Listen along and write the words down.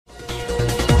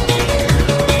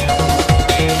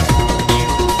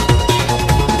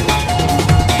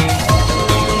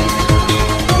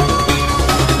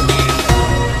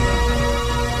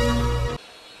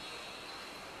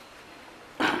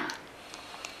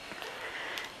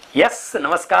Yes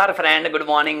નમસ્કાર friend, good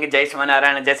morning, જય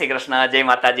સ્વામિનારાયણ, જય શ્રી કૃષ્ણ, જય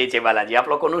માતાજી, જય બાલાજી. આપ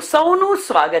લોકોનું સૌનું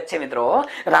સ્વાગત છે મિત્રો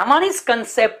રામાનીઝ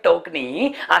કન્સેપ્ટ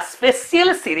ટોકની આ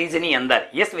સ્પેશિયલ સિરીઝની અંદર.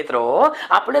 યસ મિત્રો,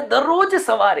 આપણે દરરોજ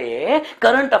સવારે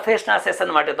કરંટ અફેર્સના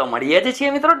સેશન માટે તો મળીએ જ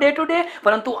છીએ મિત્રો ડે ટુ ડે,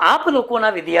 પરંતુ આપ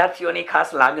લોકોના વિદ્યાર્થીઓની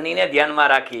ખાસ લાગણીને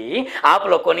ધ્યાનમાં રાખી, આપ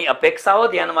લોકોની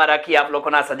અપેક્ષાઓ ધ્યાનમાં રાખી, આપ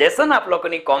લોકોના સજેશન, આપ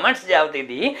લોકોની કોમેન્ટ્સ જે આવતી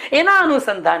હતી એના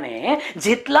અનુસંધાને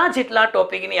જેટલા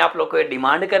ટોપિકની આપ લોકોએ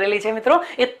ડિમાન્ડ કરેલી છે મિત્રો,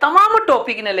 એ તમામ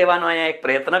ટોપિકને લેવાનો અહીંયા એક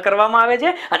પ્રયત્ન કરવામાં આવે છે.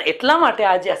 અને એટલા માટે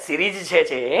આ જે સિરીઝ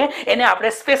છે એને આપણે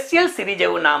સ્પેશિયલ સિરીઝ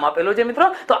એવું નામ આપેલું છે મિત્રો.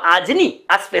 તો આજની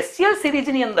આ સ્પેશિયલ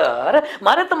સિરીઝની અંદર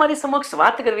મારે તમારી સમક્ષ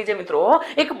વાત કરવી છે મિત્રો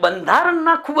એક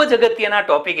બંધારણના ખૂબ જ અગત્યના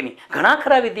ટોપિકની. ઘણા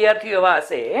ખરા વિદ્યાર્થીઓ એવા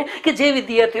હશે કે જે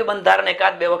વિદ્યાર્થીઓ બંધારણ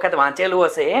એકાદ બે વખત વાંચેલું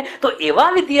હશે, તો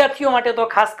એવા વિદ્યાર્થીઓ માટે તો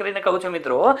ખાસ કરીને કહું છું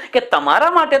મિત્રો કે તમારા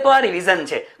માટે તો આ રિવિઝન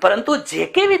છે, પરંતુ જે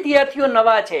કે વિદ્યાર્થીઓ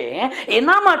નવા છે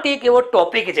એના માટે એક એવો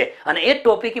ટોપિક છે. અને એ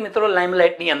ટોપિક મિત્રો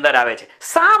લાઇમલાઇટ ની અંદર આવે છે.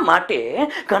 શા માટે?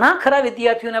 ઘણા ખરા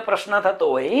વિદ્યાર્થીઓને પ્રશ્ન થતો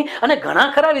હોય અને ઘણા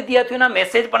ખરા વિદ્યાર્થીઓના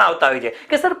મેસેજ પણ આવતા હોય છે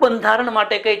કે સર બંધારણ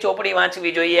માટે કઈ ચોપડી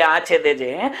વાંચવી જોઈએ, આ છે તે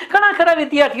છે. ઘણા ખરા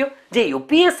વિદ્યાર્થીઓ જે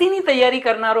યુપીએસસી ની તૈયારી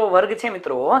કરનારો વર્ગ છે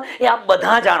મિત્રો, એ આપ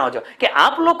બધા જાણો છો કે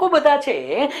આપ લોકો બધા છે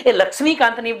એ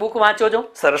લક્ષ્મીકાંતની બુક વાંચો છો.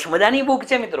 સરસ મજાની બુક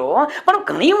છે મિત્રો, પણ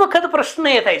ઘણી વખત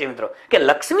પ્રશ્ન એ થાય છે મિત્રો કે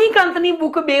લક્ષ્મીકાંતની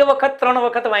બુક 2 વખત 3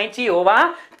 વખત વાંચી હોવા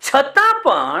છતાં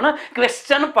પણ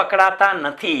ક્વેશ્ચન પકડાતા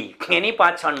નથી. એની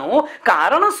પાછળનું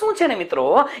કારણ શું છે ને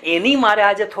મિત્રો, એની મારે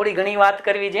આજે થોડી ઘણી વાત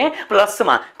કરવી છે.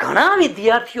 પ્લસમાં ઘણા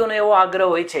વિદ્યાર્થીઓનો એવો આગ્રહ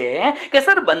હોય છે કે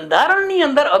સર બંધારણની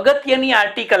અંદર અગત્યની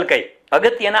આર્ટિકલ કઈ,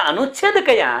 અગત્યના અનુચ્છેદ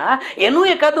કયા,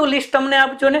 એનું એકાદું લિસ્ટ અમને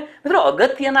આપજો ને. મિત્રો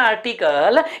અગત્યના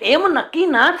આર્ટિકલ એમ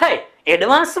નક્કી ના થાય.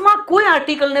 એડવાન્સમાં કોઈ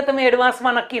આર્ટિકલને તમે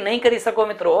એડવાન્સમાં નક્કી નહીં કરી શકો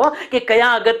મિત્રો કે કયા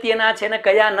અગત્યના છે ને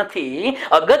કયા નથી.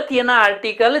 અગત્યના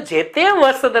આર્ટિકલ જે તે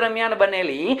વર્ષ દરમિયાન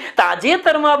બનેલી,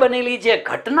 તાજેતરમાં બનેલી જે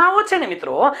ઘટનાઓ છે ને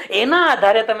મિત્રો, એના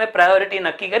આધારે તમે પ્રાયોરિટી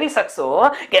નક્કી કરી શકશો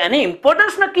કે આની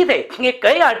ઇમ્પોર્ટન્સ નક્કી થઈ કે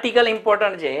કઈ આર્ટિકલ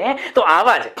ઇમ્પોર્ટન્ટ છે. તો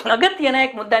આવા જ અગત્યના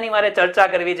એક મુદ્દાની મારે ચર્ચા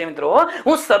કરવી છે મિત્રો.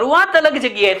 હું શરૂઆત અલગ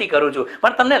જગ્યાએથી કરું છું,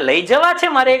 પણ તમને લઈ જવા છે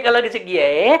મારે એક અલગ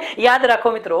જગ્યાએ. યાદ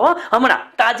રાખો મિત્રો, હમણાં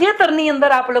તાજેતરની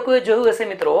અંદર આપ લોકોએ જોયું હશે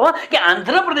મિત્રો કે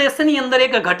આંધ્રપ્રદેશની અંદર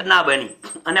એક ઘટના બની,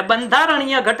 અને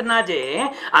બંધારણીય ઘટના છે.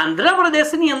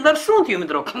 આંધ્રપ્રદેશની અંદર શું થયું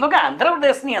મિત્રો, તો કે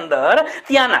આંધ્રપ્રદેશની અંદર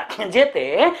ત્યાંના જે તે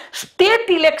સ્ટેટ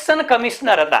ઇલેક્શન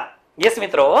કમિશનર હતા. યસ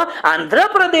મિત્રો,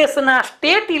 આંધ્રપ્રદેશના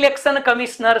સ્ટેટ ઇલેક્શન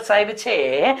કમિશનર સાહેબ છે,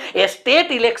 એ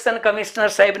સ્ટેટ ઇલેક્શન કમિશનર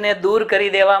સાહેબને દૂર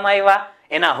કરી દેવામાં આવ્યા,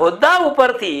 એના હોદ્દા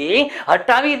ઉપરથી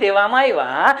હટાવી દેવામાં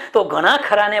આવ્યા. તો ઘણા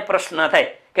ખરાને પ્રશ્ન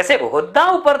થાય કે સાહેબ હોદ્દા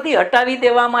ઉપરથી હટાવી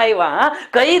દેવામાં આવ્યા,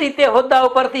 કઈ રીતે હોદ્દા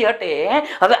ઉપરથી હટે?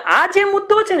 હવે આ જે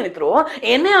મુદ્દો છે ને મિત્રો,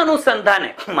 એને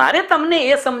અનુસંધાને મારે તમને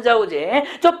એ સમજાવવું છે.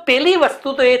 જો પેલી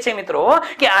વસ્તુ તો એ છે મિત્રો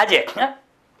કે આજે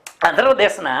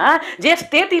આંધ્રપ્રદેશના જે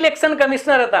સ્ટેટ ઇલેક્શન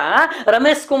કમિશનર હતા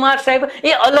રમેશ કુમાર સાહેબ,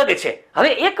 એ અલગ છે.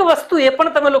 હવે એક વસ્તુ એ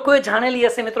પણ તમે લોકોએ જાણેલી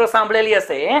હશે મિત્રો, સાંભળેલી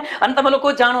હશે, અને તમે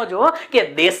લોકો જાણો છો કે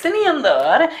દેશની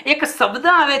અંદર એક શબ્દ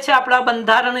આવે છે આપણા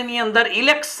બંધારણની અંદર,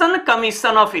 ઇલેક્શન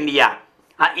કમિશન ઓફ ઇન્ડિયા.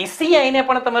 આ ECI ને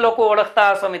પણ તમે લોકો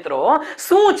ઓળખતા હશો મિત્રો.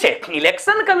 શું છે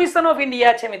ઇલેક્શન કમિશન ઓફ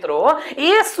ઇન્ડિયા છે મિત્રો,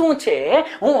 એ શું છે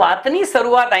હું વાતની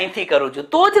શરૂઆત અહીંથી કરું છું,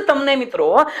 તો જ તમને મિત્રો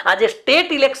આ જે સ્ટેટ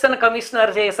ઇલેક્શન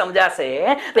કમિશનર છે એ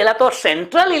સમજાશે. પહેલા તો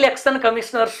સેન્ટ્રલ ઇલેક્શન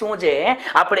કમિશનર શું છે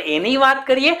આપણે એની વાત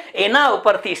કરીએ, એના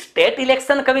ઉપરથી સ્ટેટ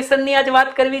ઇલેક્શન કમિશનની આજ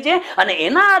વાત કરવી છે, અને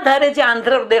એના આધારે જે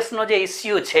આંધ્રપ્રદેશનો જે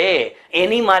ઇસ્યુ છે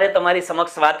એની મારે તમારી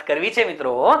સમક્ષ વાત કરવી છે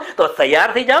મિત્રો. તો તૈયાર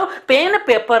થઈ જાઓ, પેન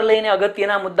પેપર લઈને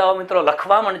અગત્યના મુદ્દાઓ મિત્રો લખવા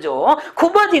માંડજો.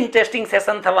 ખૂબ જ ઇન્ટરેસ્ટિંગ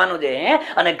સેશન થવાનું છે,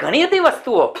 અને ઘણી બધી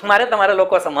વસ્તુઓ મારે તમારા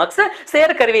લોકો સમક્ષ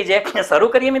શેર કરવી છે.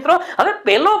 શરૂ કરીએ મિત્રો. હવે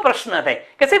પહેલો પ્રશ્ન થાય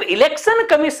કે સાહેબ ઇલેક્શન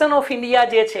કમિશન ઓફ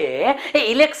ઇન્ડિયા જે છે એ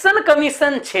ઇલેક્શન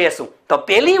કમિશન છે શું? તો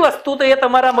પહેલી વસ્તુ તો એ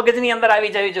તમારા મગજની અંદર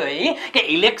આવી જવી જોઈએ કે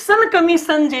ઇલેક્શન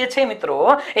કમિશન જે છે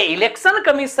મિત્રો, એ ઇલેક્શન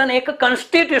કમિશન એક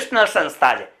કોન્સ્ટિટ્યુશનલ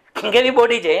સંસ્થા છે. કેવી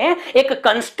બોડી છે? એક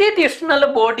કોન્સ્ટિટ્યુશનલ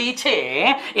બોડી છે.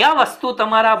 આ વસ્તુ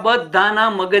તમારા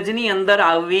બધાના મગજની અંદર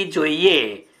આવવી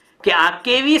જોઈએ કે આ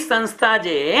કેવી સંસ્થા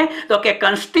છે. તો કે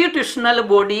કોન્સ્ટિટ્યુશનલ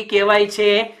બોડી કહેવાય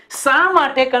છે. શા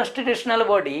માટે કોન્સ્ટિટ્યુશનલ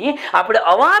બોડી? આપણે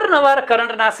અવારનવાર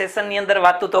કરંટના સેશનની અંદર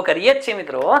વાતો તો કરીએ જ છે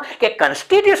મિત્રો કે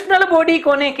કોન્સ્ટિટ્યુશનલ બોડી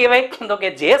કોને કહેવાય? તો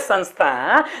કે જે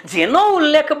સંસ્થા જેનો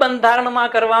ઉલ્લેખ બંધારણમાં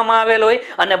કરવામાં આવેલો હોય,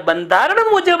 અને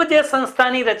બંધારણ મુજબ જે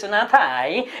સંસ્થાની રચના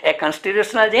થાય એ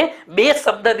કોન્સ્ટિટ્યુશનલ છે. 2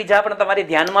 શબ્દ બીજા પણ તમારી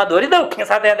ધ્યાનમાં દોરી દઉં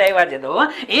સાથે સાથે આવ્યા છે. તો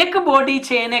એક બોડી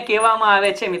છે એને કહેવામાં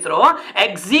આવે છે મિત્રો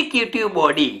એક્ઝિક્યુટિવ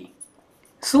બોડી.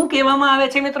 શું કહેવામાં આવે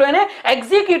છે મિત્રો એને?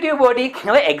 Executive body.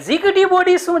 હવે એક્ઝિક્યુટિવ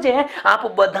બોડી શું છે આપ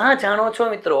બધા જાણો છો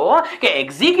મિત્રો કે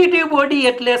એક્ઝિક્યુટિવ બોડી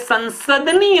એટલે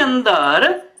સંસદની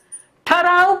અંદર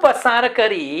ઠરાવ પસાર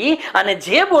કરી અને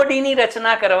જે બોડીની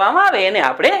રચના કરવામાં આવે એને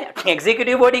આપણે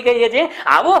એક્ઝિક્યુટિવ બોડી કહીએ છીએ.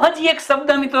 આવો હજી એક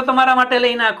શબ્દ મિત્રો તમારા માટે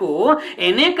લઈ નાખું,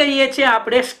 એને કહીએ છીએ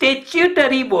આપણે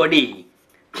સ્ટેચ્યુટરી બોડી.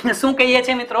 શું કહીએ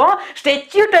છીએ મિત્રો?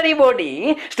 Statutory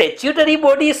body. સ્ટેચ્યુટરી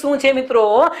બોડી શું છે મિત્રો?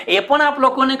 એ પણ આપ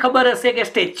લોકોને ખબર હશે કે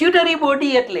સ્ટેચ્યુટરી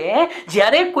બોડી એટલે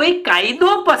જ્યારે કોઈ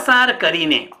કાયદો પસાર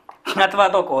કરીને અથવા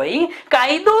તો કોઈ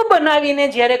કાયદો બનાવીને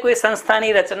જ્યારે કોઈ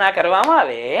સંસ્થાની રચના કરવામાં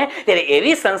આવે ત્યારે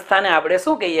એવી સંસ્થાને આપણે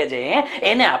શું કહીએ છીએ?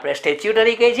 એને આપણે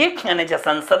સ્ટેચ્યુટરી કહીએ છીએ. અને જે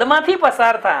સંસદમાંથી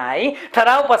પસાર થાય,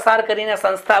 ઠરાવ પસાર કરીને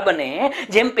સંસ્થા બને,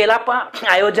 જેમ પેલા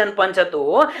આયોજન પંચ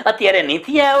હતું, અત્યારે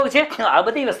નીતિ આયોગ છે, આ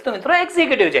બધી વસ્તુ મિત્રો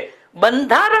એક્ઝિક્યુટિવ છે.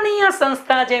 બંધારણીય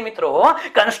સંસ્થા છે મિત્રો,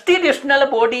 કોન્સ્ટિટ્યુશનલ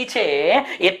બોડી છે,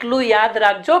 એટલું યાદ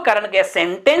રાખજો, કારણ કે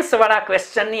સેન્ટેન્સ વાળા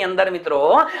ક્વેશ્ચન ની અંદર મિત્રો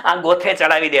આ ગોથે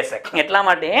ચડાવી દેશે એટલા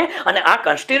માટે. અને આ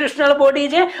કોન્સ્ટિટ્યુશનલ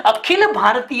બોડી છે, અખિલ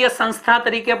ભારતીય સંસ્થા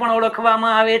તરીકે પણ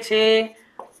ઓળખવામાં આવે છે.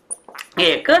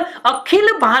 એક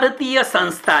અખિલ ભારતીય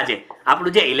સંસ્થા છે.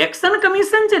 આપણું જે ઇલેક્શન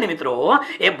કમિશન છે ને મિત્રો,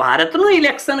 એ ભારતનું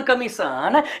ઇલેક્શન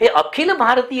કમિશન એ અખિલ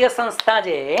ભારતીય સંસ્થા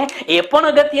છે, એ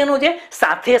પણ અગત્યનું છે.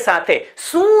 સાથે સાથે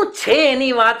શું છે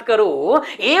એની વાત કરું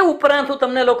એ ઉપરાંત હું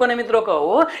તમને લોકોને મિત્રો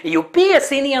કહું,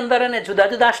 યુપીએસસી ની અંદર અને જુદા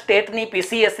જુદા સ્ટેટની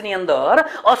પીસીએસ ની અંદર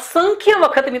અસંખ્ય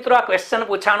વખત મિત્રો આ ક્વેશ્ચન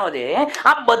પૂછાણો છે.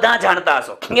 આપ બધા જાણતા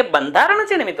હશો કે બંધારણ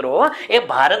છે ને મિત્રો, એ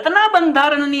ભારતના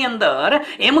બંધારણની અંદર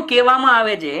એમ કહેવામાં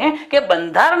આવે છે કે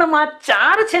બંધારણમાં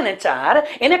ચાર છે ને, ચાર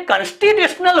એને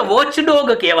કોન્સ્ટિટ્યુશનલ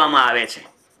વોચડોગ કહેવામાં આવે છે.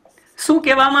 શું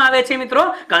કહેવામાં આવે છે મિત્રો?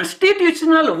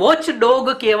 કોન્સ્ટિટ્યુશનલ વોચડોગ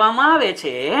કહેવામાં આવે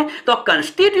છે. તો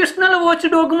કોન્સ્ટિટ્યુશનલ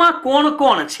વોચડોગમાં કોણ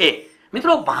કોણ છે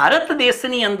મિત્રો? ભારત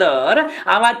દેશની અંદર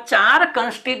આવા ચાર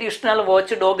કોન્સ્ટિટ્યુશનલ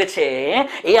વોચડોગ છે,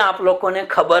 એ આપ લોકોને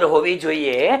ખબર હોવી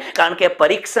જોઈએ, કારણ કે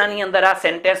પરીક્ષાની અંદર આ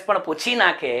સેન્ટેન્સ પણ પૂછી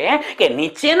નાખે કે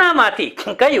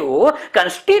નીચેનામાંથી કયું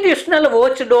કોન્સ્ટિટ્યુશનલ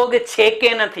વોચડોગ છે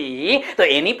કે નથી, તો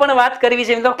એની પણ વાત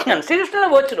કરવી છે મિત્રો.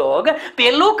 કોન્સ્ટિટ્યુશનલ વોચડોગ,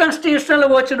 પેલો કોન્સ્ટિટ્યુશનલ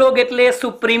વોચડોગ એટલે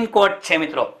સુપ્રીમ કોર્ટ છે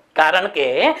મિત્રો, કારણ કે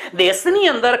દેશની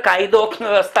અંદર કાયદો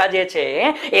વ્યવસ્થા જે છે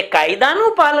એ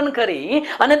કાયદાનું પાલન કરી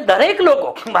અને દરેક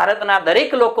લોકો, ભારતના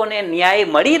દરેક લોકોને ન્યાય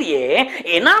મળી રહે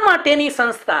એના માટેની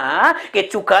સંસ્થા કે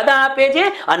ચુકાદા આપે છે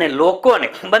અને લોકોને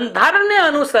બંધારણને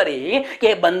અનુસરી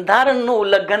કે બંધારણનું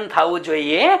ઉલ્લંઘન થવું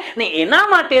જોઈએ ને એના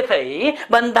માટે થઈ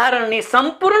બંધારણની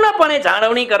સંપૂર્ણપણે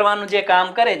જાળવણી કરવાનું જે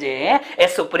કામ કરે છે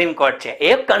એ સુપ્રીમ કોર્ટ છે.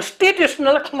 એ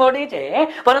કોન્સ્ટિટ્યુશનલ બોડી છે,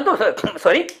 પરંતુ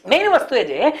મેઇન વસ્તુ એ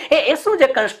છે એ શું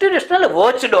છે? કોન્સ્ટિટ્યુશનલ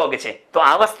વોચડોગ છે. તો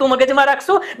આ વસ્તુ મગજમાં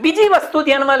રાખશું. બીજી વસ્તુ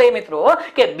ધ્યાનમાં લઈએ મિત્રો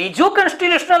કે બીજો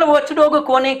કોન્સ્ટિટ્યુશનલ વોચડોગ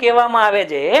કોને કહેવામાં આવે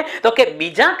છે? તો કે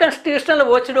બીજા કોન્સ્ટિટ્યુશનલ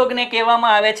વોચડોગ ને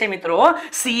કહેવામાં આવે છે મિત્રો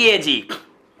સીએજી.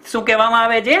 શું કહેવામાં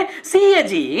આવે છે?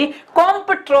 CAG,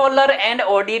 કોમ્પ્ટ્રોલર and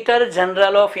auditor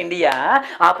general of India.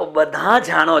 આપ બધા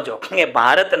જાણો છો કે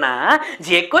ભારતના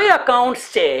જે કોઈ અકાઉન્ટ્સ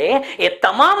છે એ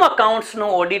તમામ અકાઉન્ટ્સ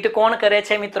નું ઓડિટ કોણ કરે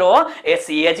છે મિત્રો? એ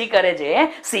સીએજી કરે છે.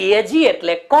 સીએજી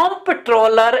એટલે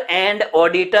કોમ્પ્ટ્રોલર and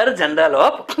auditor general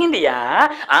of India.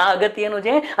 આ અગત્યનું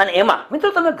છે. અને એમાં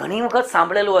મિત્રો તમે ઘણી વખત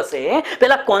સાંભળેલું હશે,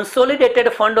 પેલા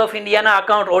કોન્સોલિડેટેડ ફંડ ઓફ ઇન્ડિયાના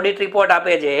અકાઉન્ટ ઓડિટ રિપોર્ટ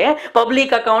આપે છે,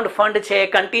 પબ્લિક અકાઉન્ટ ફંડ છે,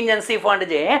 કન્ટિન્જન્સી ફંડ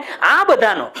છે, આ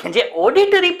બધાનો જે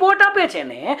ઓડિટ રિપોર્ટ આપે છે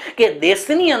ને કે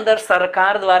દેશની અંદર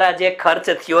સરકાર દ્વારા જે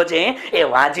ખર્ચ થયો છે એ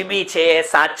વાજબી છે,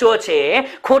 સાચો છે,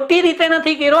 ખોટી રીતે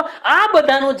નથી કર્યો, આ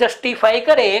બધાનું જસ્ટિફાઈ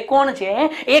કરે એ કોણ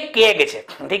છે? એ કેગ છે.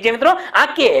 ઠીક છે મિત્રો, આ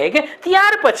કેગ.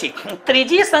 ત્યાર પછી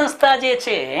ત્રીજી સંસ્થા જે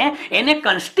છે એને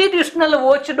કોન્સ્ટિટ્યુશનલ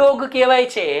વોચડોગ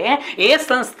કહેવાય છે. એ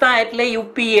સંસ્થા એટલે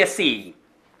યુપીએસસી.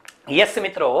 યસ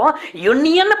મિત્રો,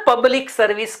 યુનિયન પબ્લિક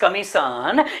સર્વિસ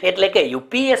કમિશન એટલે કે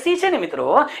યુપીએસસી છે ને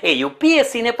મિત્રો, એ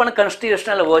યુપીએસસી ને પણ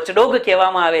કોન્સ્ટિટ્યુશનલ વોચડોગ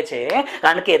કહેવામાં આવે છે,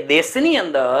 કારણ કે દેશની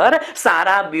અંદર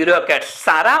સારા bureaucrat,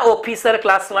 Sara officer,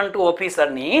 class 1 to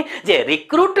ઓફિસરની જે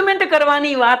રિક્રુટમેન્ટ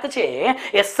કરવાની વાત છે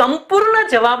એ સંપૂર્ણ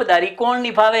જવાબદારી કોણ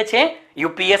નિભાવે છે?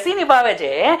 યુપીએસસી નિભાવે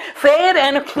છે. ફેર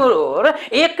એન્ડ ક્યોર,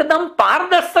 એકદમ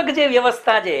પારદર્શક જે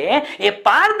વ્યવસ્થા છે એ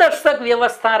પારદર્શક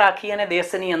વ્યવસ્થા રાખી અને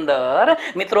દેશની અંદર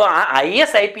મિત્રો આ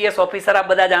આઈએસ આઈપીએસ ઓફિસર આપ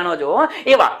બધા જાણો છો,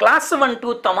 એવા ક્લાસ 1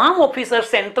 to તમામ ઓફિસર,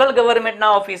 સેન્ટ્રલ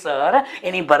ગવર્મેન્ટના ઓફિસર,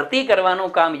 એની ભરતી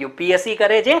કરવાનું કામ યુપીએસસી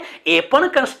કરે છે. એ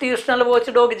પણ કોન્સ્ટિટ્યુશનલ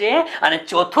વોચડોગ છે. અને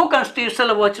ચોથું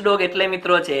કોન્સ્ટિટ્યુશનલ વોચડોગ એટલે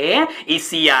મિત્રો છે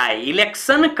ECI,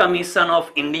 election commission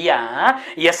of India.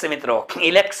 Yes મિત્રો,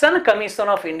 ઇલેક્શન કમિશન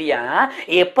ઓફ ઇન્ડિયા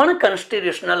એ પણ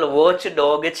કોન્સ્ટિટ્યુશનલ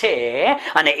વોચડોગ છે.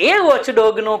 અને એ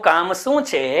વોચડોગ નું કામ શું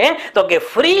છે? તો કે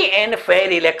ફ્રી એન્ડ ફેર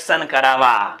ઇલેક્શન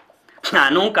કરાવવા.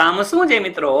 આનું કામ શું છે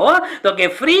મિત્રો? તો કે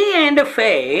ફ્રી એન્ડ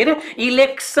ફેર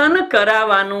ઇલેક્શન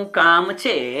કરાવવાનું કામ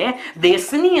છે.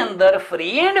 દેશની અંદર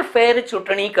ફ્રી એન્ડ ફેર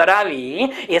ચૂંટણી કરાવી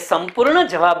એ સંપૂર્ણ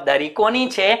જવાબદારી કોની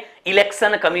છે?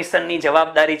 ઇલેક્શન કમિશનની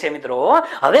જવાબદારી છે મિત્રો.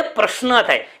 હવે પ્રશ્ન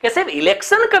થાય કે સાહેબ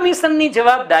ઇલેક્શન કમિશનની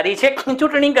જવાબદારી છે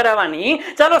ચૂંટણી કરાવવાની.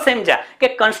 ચાલો સમજ્યા કે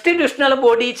કોન્સ્ટિટ્યુશનલ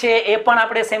બોડી છે એ પણ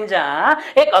આપણે સમજ્યા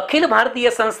એક અખિલ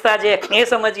ભારતીય સંસ્થા છે એ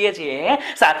સમજીએ છીએ.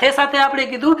 સાથે સાથે આપણે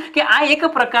કીધું કે આ એક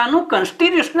પ્રકારનું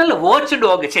કોન્સ્ટિટ્યુશનલ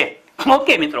વોચડોગ છે.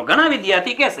 ઓકે મિત્રો, ઘણા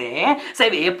વિદ્યાર્થી કહેશે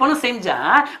સાહેબ એ પણ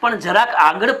સમજા પણ જરાક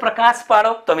આગળ પ્રકાશ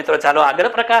પાડો. તો મિત્રો ચાલો આગળ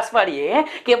પ્રકાશ પાડીએ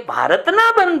કે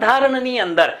ભારતના બંધારણની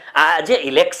અંદર આ જે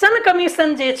ઇલેક્શન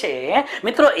કમિશન જે છે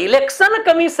મિત્રો, ઇલેક્શન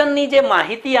કમિશનની જે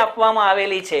માહિતી આપવામાં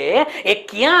આવેલી છે એ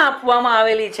ક્યાં આપવામાં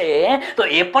આવેલી છે તો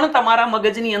એ પણ તમારા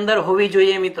મગજની અંદર હોવી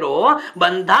જોઈએ મિત્રો.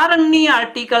 બંધારણની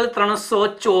આર્ટિકલ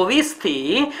 324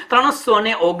 થી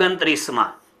 329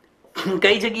 માં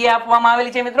કઈ જગ્યાએ આપવામાં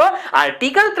આવેલી છે મિત્રો?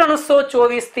 આર્ટિકલ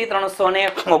 324 થી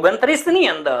 329 ની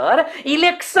અંદર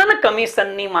ઇલેક્શન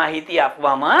કમિશનની માહિતી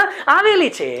આપવામાં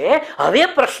આવેલી છે. હવે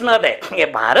પ્રશ્ન થાય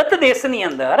કે ભારત દેશની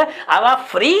અંદર આવા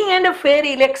ફ્રી એન્ડ ફેર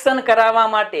ઇલેક્શન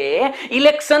કરાવવા માટે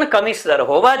ઇલેક્શન કમિશનર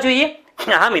હોવા જોઈએ.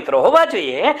 હા મિત્રો, હોવા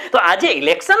જોઈએ. તો આજે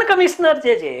ઇલેક્શન કમિશનર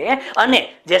જે છે અને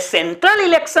જે સેન્ટ્રલ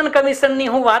ઇલેક્શન કમિશનની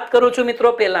હું વાત કરું છું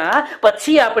મિત્રો પહેલા,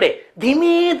 પછી આપણે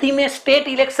ધીમે ધીમે સ્ટેટ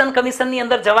ઇલેક્શન કમિશનની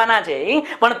અંદર જવાના છે.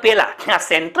 પણ પહેલા આ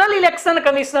સેન્ટ્રલ ઇલેક્શન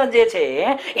કમિશનર જે છે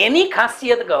એની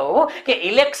ખાસિયત કહું કે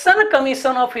election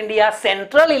commission of India,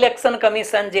 central election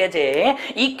commission જે છે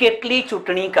એ કેટલી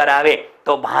ચૂંટણી કરાવે.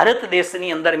 તો ભારત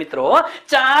દેશની અંદર મિત્રો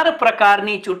 4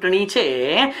 પ્રકારની ચૂંટણી છે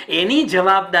એની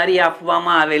જવાબદારી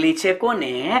આપવામાં આવેલી છે.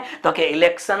 કોને? તો કે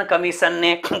ઇલેક્શન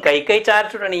કમિશનને. કઈ કઈ 4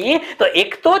 ચૂંટણી? તો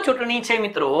એક તો ચૂંટણી છે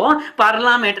મિત્રો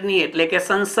પાર્લામેન્ટની, એટલે કે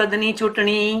સંસદની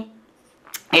ચૂંટણી.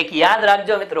 એક યાદ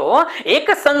રાખજો મિત્રો, એક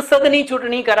સંસદની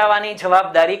ચૂંટણી કરાવવાની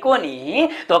જવાબદારી કોની?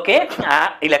 તો કે આ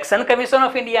ઇલેક્શન કમિશન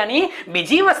ઓફ ઇન્ડિયાની.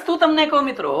 બીજી વસ્તુ તમને કહું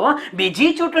મિત્રો,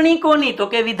 બીજી ચૂંટણી કોની? તો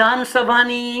કે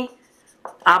વિધાનસભાની.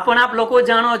 આ પણ આપ લોકો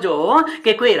જાણો છો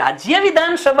કે કોઈ રાજ્ય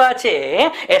વિધાનસભા છે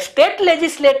એ સ્ટેટ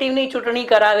લેજિસ્લેટિવની ચૂંટણી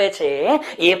કરાવે છે.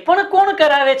 એ પણ કોણ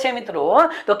કરાવે છે મિત્રો?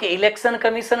 તો કે ઇલેક્શન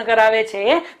કમિશન કરાવે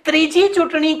છે. ત્રીજી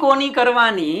ચૂંટણી કોની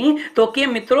કરવાની? તો કે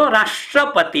મિત્રો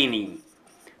રાષ્ટ્રપતિની.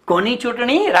 કોની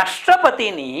ચૂંટણી?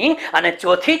 રાષ્ટ્રપતિની. અને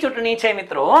ચોથી ચૂંટણી છે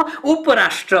મિત્રો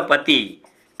ઉપરાષ્ટ્રપતિ.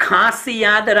 ખાસ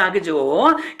યાદ રાખજો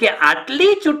કે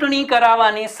આટલી ચૂંટણી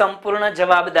કરાવવાની સંપૂર્ણ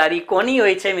જવાબદારી કોની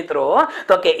હોય છે મિત્રો?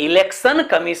 તો કે ઇલેક્શન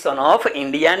કમિશન ઓફ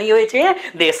ઇન્ડિયાની હોય છે.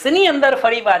 દેશની અંદર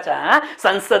ફરી પાછા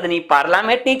સંસદની,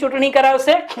 પાર્લામેન્ટની ચૂંટણી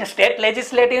કરાવશે, સ્ટેટ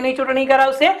લેજિસ્લેટિવની ચૂંટણી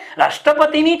કરાવશે,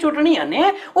 રાષ્ટ્રપતિની ચૂંટણી અને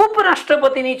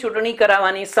ઉપરાષ્ટ્રપતિની ચૂંટણી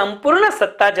કરાવવાની સંપૂર્ણ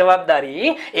સત્તા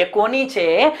જવાબદારી એ કોની છે?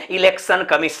 ઇલેક્શન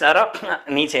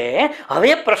કમિશનરની છે.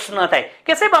 હવે પ્રશ્ન થાય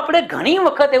કે સાહેબ આપણે ઘણી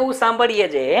વખત એવું સાંભળીએ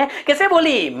છીએ કે સાહેબ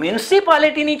બોલી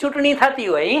મ્યુનિસિપાલિટીની ચૂંટણી થતી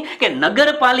હોય કે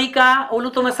નગરપાલિકા,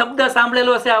 ઓલું તમે શબ્દ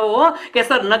સાંભળેલો છે આવો કે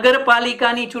સર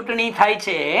નગરપાલિકાની ચૂંટણી થાય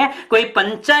છે, કોઈ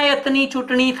પંચાયતની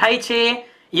ચૂંટણી થાય છે.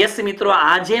 યસ મિત્રો,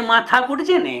 આ જે માથાકૂટ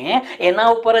છે ને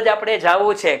એના ઉપર જ આપણે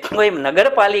જવું છે. કોઈ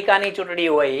નગરપાલિકાની ચૂંટણી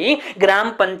હોય, ગ્રામ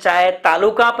પંચાયત,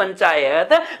 તાલુકા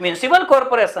પંચાયત, મ્યુનિસિપલ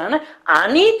કોર્પોરેશન,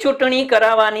 આની ચૂંટણી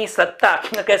કરાવવાની સત્તા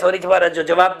કે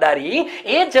જવાબદારી,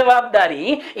 એ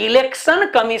જવાબદારી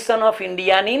ઇલેક્શન કમિશન ઓફ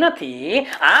ઇન્ડિયાની નથી.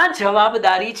 આ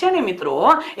જવાબદારી છે ને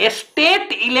મિત્રો એ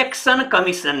સ્ટેટ ઇલેક્શન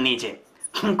કમિશનની છે.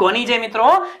 કોની છે મિત્રો?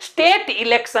 સ્ટેટ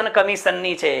ઇલેક્શન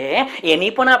કમિશનની છે.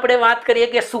 એની પણ આપણે વાત કરીએ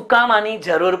કે શું કામ આની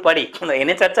જરૂર પડી,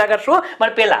 એને ચર્ચા કરશું.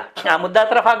 પણ પહેલા આ મુદ્દા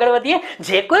તરફ આગળ વધીએ.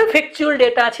 જે કોઈ ફેક્ચ્યુઅલ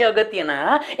ડેટા છે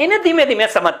અગત્યના એને ધીમે ધીમે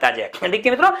સમજતા જાય. ઠીક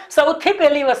છે મિત્રો, સૌથી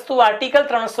પહેલી વસ્તુ આર્ટિકલ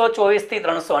 324 થી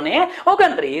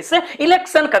 329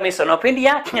 ઇલેક્શન કમિશન ઓફ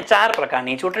ઇન્ડિયા 4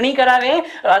 પ્રકારની ચૂંટણી કરાવે.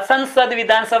 સંસદ,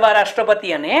 વિધાનસભા,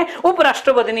 રાષ્ટ્રપતિ અને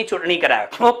ઉપરાષ્ટ્રપતિની ચૂંટણી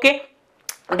કરાવે. ઓકે,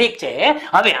 ઠીક છે.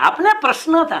 હવે આપને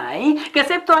પ્રશ્ન થાય કે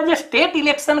સાહેબ તો આજે સ્ટેટ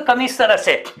ઇલેક્શન કમિશનર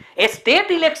છે, એ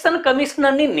સ્ટેટ ઇલેક્શન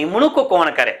કમિશનરની નિમણૂક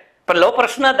કોણ કરે? પહેલો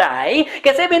પ્રશ્ન થાય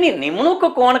કે સાહેબ એની નિમણૂક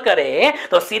કોણ કરે?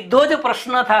 તો સીધો જ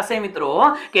પ્રશ્ન થશે મિત્રો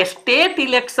કે સ્ટેટ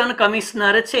ઇલેક્શન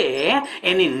કમિશનર છે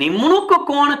એની નિમણૂક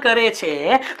કોણ કરે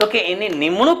છે? તો કે એની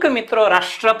નિમણૂક મિત્રો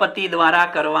રાષ્ટ્રપતિ દ્વારા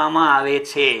કરવામાં આવે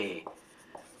છે.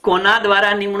 કોના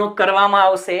દ્વારા નિમણૂક કરવામાં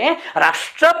આવશે?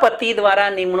 રાષ્ટ્રપતિ દ્વારા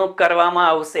નિમણૂક કરવામાં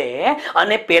આવશે.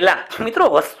 અને પેલા મિત્રો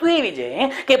વસ્તુ એવી છે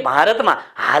કે ભારતમાં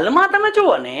હાલમાં તમે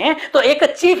જુઓ ને તો એક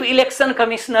ચીફ ઇલેક્શન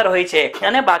કમિશનર હોય છે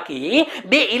અને બાકી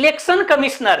 2 ઇલેક્શન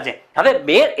કમિશનર છે.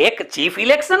 હવે એક ચીફ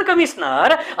ઇલેક્શન કમિશનર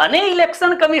અને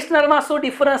ઇલેક્શન કમિશનરમાં શું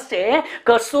ડિફરન્સ છે?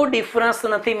 કશું ડિફરન્સ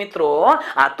નથી મિત્રો.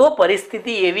 આ તો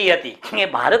પરિસ્થિતિ એવી હતી કે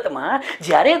ભારતમાં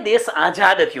જ્યારે દેશ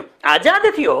આઝાદ થયો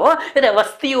એટલે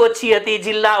વસ્તી ઓછી હતી,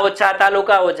 જિલ્લા ઓછા,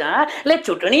 તાલુકા ઓછા, એટલે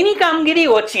ચૂંટણીની કામગીરી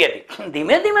ઓછી હતી.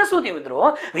 ધીમે ધીમે શું થયું મિત્રો?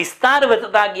 વિસ્તાર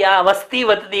વધતા ગયા, વસ્તી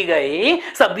વધતી ગઈ,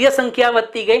 સભ્ય સંખ્યા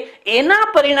વધતી ગઈ. એના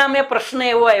પરિણામે પ્રશ્ન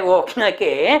એવો આવ્યો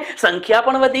કે સંખ્યા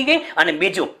પણ વધી ગઈ. અને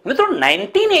બીજું મિત્રો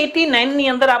 1989 ની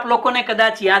અંદર આપ લોકોને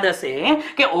કદાચ યાદ હશે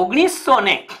કે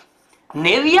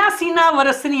 1989 ના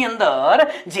વર્ષની અંદર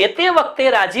જે તે વખતે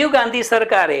રાજીવ ગાંધી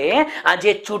સરકારે આ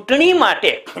જે ચૂંટણી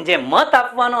માટે જે મત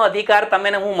આપવાનો અધિકાર, તમે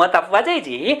ને હું મત આપવા જઈ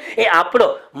છીએ, એ આપણો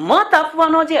મત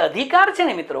આપવાનો જે અધિકાર છે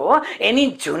ને મિત્રો, એની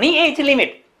જૂની એજ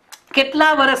લિમિટ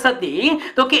કેટલા વર્ષ હતી?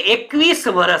 તો કે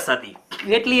 21 વર્ષ હતી.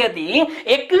 કેટલી હતી?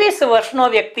 21 વર્ષનો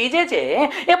વ્યક્તિ જે છે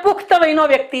એ પુખ્ત વયનો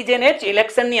વ્યક્તિ જેને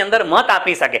ઇલેક્શનની અંદર મત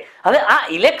આપી શકે. હવે આ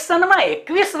ઇલેક્શનમાં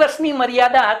 21 વર્ષની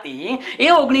મર્યાદા હતી, એ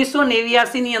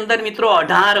 1989 ની અંદર મિત્રો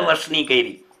 18 વર્ષની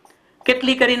કરી.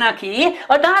 કેટલી કરી નાખી?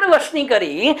 18 વર્ષની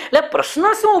કરી. એટલે પ્રશ્ન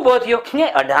શું ઉભો થયો કે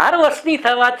 18 વર્ષની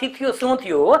થવાથી શું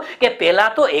થયું કે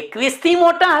પેલા તો 21 થી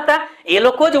મોટા હતા, એ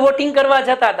લોકો જ વોટિંગ કરવા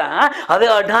જતા હતા. હવે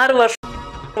 18 વર્ષ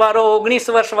વાળો, 19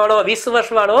 વર્ષ વાળો, 20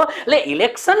 વર્ષ વાળો, એટલે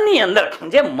ઇલેક્શનની અંદર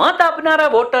જે મત આપનારા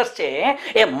વોટર્સ છે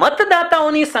એ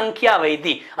મતદાતાઓની સંખ્યા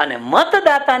વધી. અને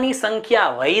મતદાતાની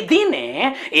સંખ્યા વધીને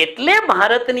એટલે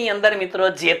ભારતની અંદર મિત્રો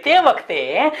જે તે વખતે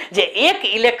જે એક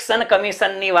ઇલેક્શન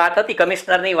કમિશનની વાત હતી,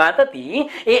 કમિશનરની વાત હતી,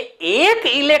 એ એક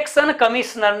ઇલેક્શન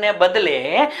કમિશનરને બદલે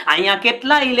અહીંયા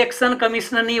કેટલા ઇલેક્શન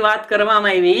કમિશનરની વાત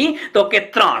કરવામાં આવી? તો કે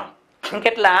 3.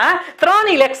 કેટલા? 3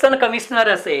 ઇલેક્શન કમિશનર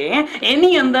હશે.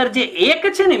 એની અંદર જે એક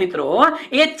છે ને મિત્રો,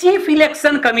 એ ચીફ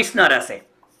ઇલેક્શન કમિશનર હશે.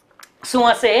 શું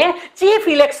હશે? ચીફ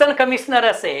ઇલેક્શન કમિશનર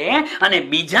હશે. અને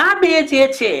બીજા 2 જે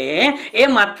છે એ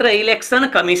માત્ર ઇલેક્શન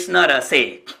કમિશનર હશે.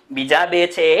 બીજા 2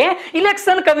 છે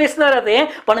ઇલેક્શન કમિશનર હશે.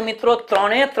 પણ મિત્રો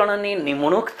 3 ની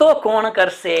નિમણૂક તો કોણ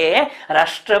કરશે?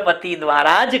 રાષ્ટ્રપતિ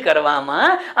દ્વારા જ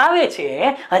કરવામાં આવે છે.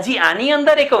 હજી આની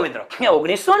અંદર એક મિત્રો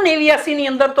 1989 ની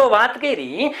અંદર તો વાત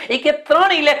કરી કે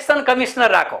 3 ઇલેક્શન કમિશનર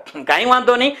રાખો, કઈ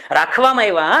વાંધો નહીં, રાખવામાં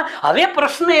આવ્યા. હવે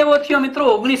પ્રશ્ન એવો થયો મિત્રો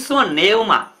 1990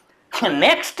 માં,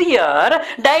 નેક્સ્ટ યર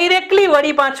ડાયરેક્ટલી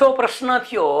વળી પાછો પ્રશ્ન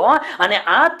થયો અને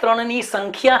આ 3 ની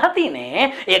સંખ્યા હતી ને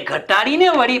એ ઘટાડીને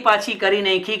વળી પાછી કરી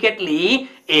નાખી. કેટલી?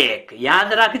 1. યાદ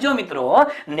રાખજો મિત્રો,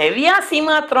 89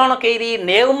 માં 3 કરી,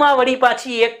 90 માં વળી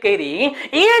પાછી 1 કરી.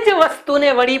 એ જ વસ્તુને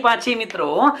વળી પાછી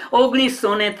મિત્રો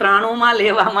 1993 માં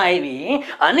લેવામાં આવી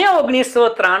અને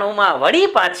 1993 માં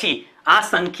વળી પાછી આ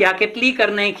સંખ્યા કેટલી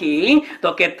કરી નાખી? તો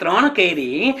કે 3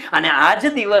 કરી. અને આજ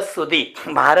દિવસ સુધી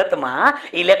ભારતમાં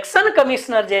ઇલેક્શન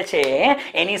કમિશનર જે છે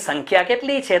એની સંખ્યા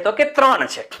કેટલી છે? તો કે 3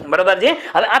 છે. બરોબર છે.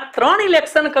 હવે આ 3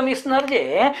 ઇલેક્શન કમિશનર છે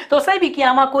તો સાહેબ કે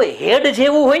આમાં કોઈ હેડ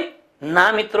જેવું હોય?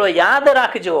 ના મિત્રો, યાદ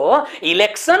રાખજો,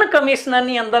 ઇલેક્શન કમિશનર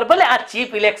ની અંદર ભલે આ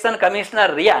ચીફ ઇલેક્શન કમિશનર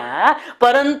રહ્યા,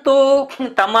 પરંતુ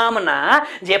તમામના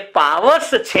જે પાવર્સ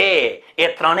છે એ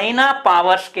ત્રણેયના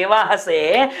પાવર્સ કેવા હશે?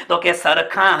 તો કે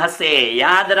સરખા હશે.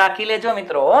 યાદ રાખી લેજો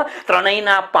મિત્રો,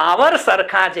 ત્રણેયના પાવર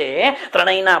સરખા છે,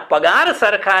 ત્રણેયના પગાર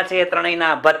સરખા છે,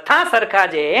 ત્રણેયના ભથ્થા સરખા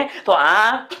છે. તો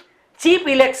આ ચીફ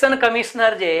ઇલેક્શન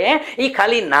કમિશનર છે એ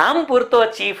ખાલી નામ પૂરતો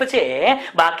ચીફ છે,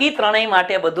 બાકી ત્રણેય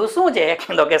માટે બધું શું છે?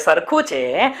 તો કે સરખું છે.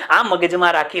 આ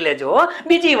મગજમાં રાખી લેજો.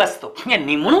 બીજી વસ્તુ, એ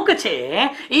નિમણૂક છે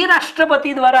એ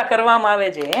રાષ્ટ્રપતિ દ્વારા કરવામાં આવે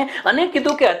છે. અને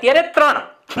કીધું કે અત્યારે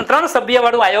 3 સભ્ય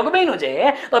વાળું આયોગ બન્યું છે,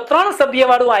 તો 3 સભ્ય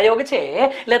વાળું આયોગ છે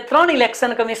એટલે 3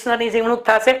 ઇલેક્શન કમિશનરની નિમણૂક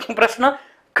થશે. પ્રશ્ન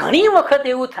ઘણી વખત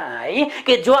એવું થાય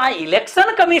કે જો આ ઇલેક્શન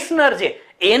કમિશનર છે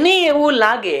એને એવું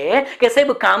લાગે કે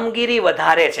સાહેબ કામગીરી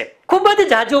વધારે છે, ખૂબ જ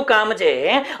જાજુ કામ છે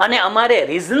અને અમારે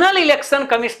રિજનલ ઇલેક્શન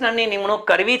કમિશનરની નિમણૂક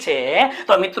કરવી છે,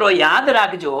 તો મિત્રો યાદ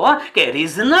રાખજો કે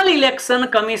રિજનલ ઇલેક્શન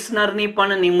કમિશનરની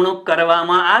પણ નિમણૂક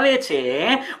કરવામાં આવે છે.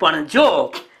 પણ જો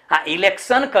આ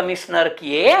ઇલેક્શન કમિશનર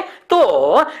કીએ તો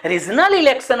રિજનલ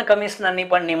ઇલેક્શન કમિશનરની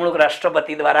પણ નિમણૂક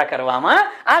રાષ્ટ્રપતિ દ્વારા કરવામાં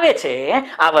આવે છે.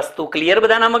 આ વસ્તુ ક્લિયર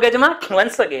બધાના મગજમાં?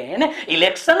 વન્સ અગેન,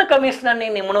 ઇલેક્શન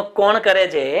કમિશનરની નિમણૂક કોણ કરે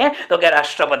છે? તો કે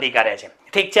રાષ્ટ્રપતિ કરે છે.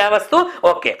 ઠીક છે આ વસ્તુ?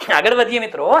 ઓકે, આગળ વધીએ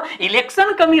મિત્રો.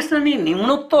 ઇલેક્શન કમિશનરની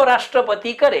નિમણૂક તો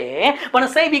રાષ્ટ્રપતિ કરે,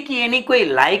 પણ સાહેબ એની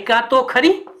કોઈ લાયકાતો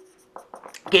ખરી?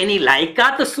 કે એની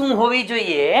લાયકાત શું હોવી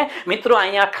જોઈએ? મિત્રો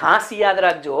અહીંયા ખાસ યાદ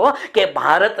રાખજો કે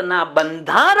ભારતના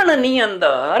બંધારણની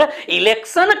અંદર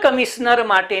ઇલેક્શન કમિશનર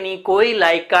માટેની કોઈ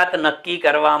લાયકાત નક્કી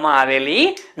કરવામાં આવેલી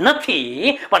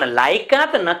નથી, પણ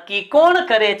લાયકાત નક્કી કોણ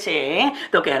કરે છે?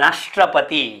 તો કે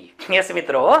રાષ્ટ્રપતિ. યસ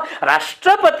મિત્રો,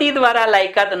 રાષ્ટ્રપતિ દ્વારા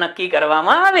લાયકાત નક્કી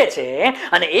કરવામાં આવે છે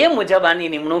અને એ મુજબ આની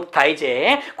નિમણૂક થાય છે.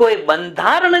 કોઈ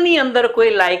બંધારણની અંદર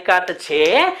કોઈ લાયકાત છે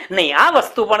નહીં. આ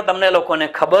વસ્તુ પણ તમને લોકોને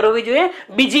ખબર હોવી જોઈએ.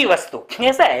 બીજી વસ્તુ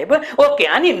એ સાહેબ, ઓકે,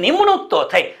 આની નિમણૂક તો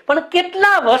થઈ, પણ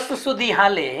કેટલા વર્ષ સુધી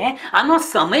હાલે, આનો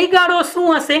સમયગાળો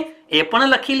શું હશે એ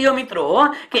પણ લખી લ્યો મિત્રો,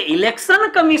 કે ઇલેક્શન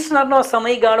કમિશનરનો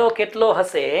સમયગાળો કેટલો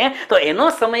હશે, તો એનો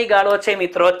સમયગાળો છે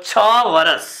મિત્રો 6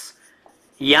 વર્ષ,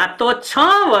 યા તો 6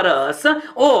 વર્ષ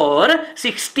ઓર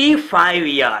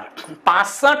 65 યર,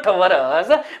 65 વર્ષ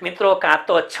મિત્રો, કાં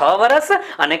તો 6 વર્ષ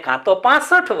અને કાં તો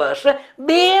 65 વર્ષ,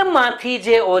 બે માંથી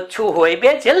જે ઓછું હોય,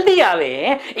 બે જલ્દી આવે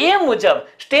એ મુજબ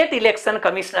state election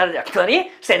commissioner, sorry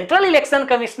central election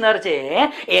commissioner છે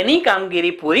એની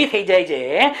કામગીરી પૂરી થઈ જાય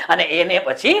છે અને એને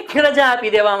પછી રજા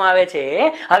આપી દેવામાં આવે છે.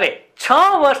 હવે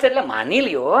 6 વર્ષ એટલે માની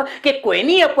લ્યો કે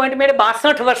કોઈની એપોઇન્ટમેન્ટ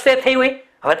 62 વર્ષે થઈ હોય.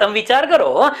 હવે તમે વિચાર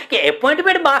કરો કે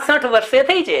એપોઇન્ટમેન્ટ 62 વર્ષે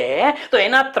થઈ છે, તો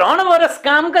એના 3 વર્ષ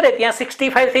કામ કરે ત્યાં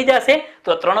 65 થઈ જશે,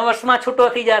 તો 3 વર્ષમાં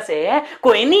છૂટો થઈ જશે.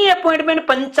 કોઈની એપોઇન્ટમેન્ટ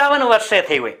 55 વર્ષે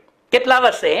થઈ હોય, કેટલા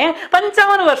વર્ષે?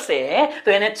 55 વર્ષે,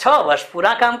 તો એને 6 વર્ષ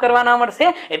પૂરા કામ કરવાના મળશે.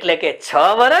 એટલે કે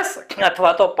 6 વર્ષ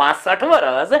અથવા તો 65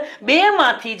 વર્ષ, બે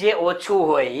માંથી જે ઓછું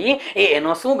હોય એ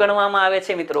એનો શું ગણવામાં આવે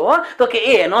છે મિત્રો? તો કે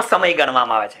એ એનો સમય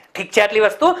ગણવામાં આવે છે. ઠીક છે આટલી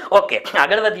વસ્તુ? ઓકે,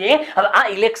 આગળ વધીએ. હવે આ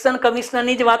ઇલેક્શન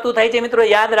કમિશનરની જ વાતો થાય છે મિત્રો,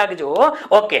 યાદ રાખજો.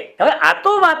 ઓકે, હવે આ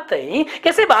તો વાત થઈ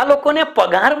કે સાહેબ આ લોકોને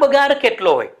પગાર બગાર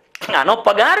કેટલો હોય, આનો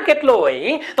પગાર કેટલો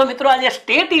હોય, તો મિત્રો આજે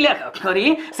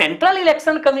સેન્ટ્રલ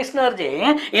ઇલેક્શન કમિશનર છે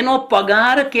એનો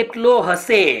પગાર કેટલો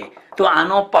હશે, તો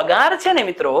આનો પગાર છે ને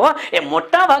મિત્રો એ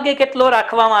મોટા ભાગે કેટલો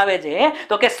રાખવામાં આવે છે,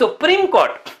 તો કે સુપ્રીમ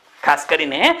કોર્ટ, ખાસ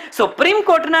કરીને સુપ્રીમ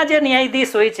કોર્ટના જે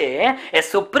ન્યાયાધીશ હોય છે એ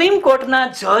સુપ્રીમ કોર્ટના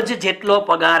જજ જેટલો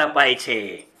પગાર અપાય છે.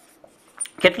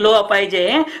 કેટલો અપાય છે?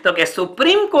 તો કે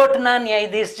સુપ્રીમ કોર્ટના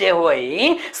ન્યાયાધીશ જે હોય,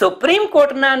 સુપ્રીમ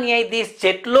કોર્ટના ન્યાયાધીશ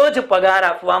જેટલો જ પગાર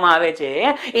આપવામાં આવે છે,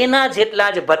 એના જેટલા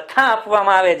જ ભથ્થા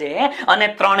આપવામાં આવે છે. અને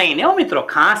ત્રણેયને મિત્રો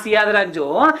ખાસ યાદ રાખજો,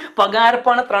 પગાર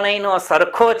પણ ત્રણેયનો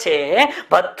સરખો છે,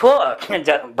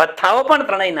 ભથ્થાઓ પણ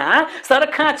ત્રણેયના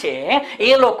સરખા છે.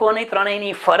 એ લોકોની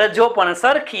ત્રણેયની ફરજો પણ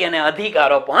સરખી અને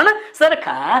અધિકારો પણ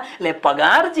સરખા. એટલે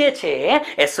પગાર જે છે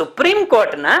એ સુપ્રીમ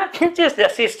કોર્ટના જે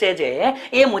જસ્ટિસ છે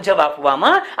એ મુજબ આપવામાં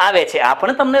આવે છે. આ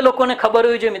પણ તમને લોકોને ખબર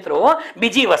હોવી જોઈએ મિત્રો.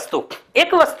 બીજી વસ્તુ,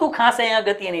 એક વસ્તુ ખાસ અહીંયા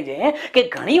અગત્યની છે કે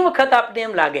ઘણી વખત આપને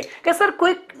એમ લાગે કે સર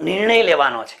કોઈ નિર્ણય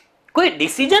લેવાનો છે, કોઈ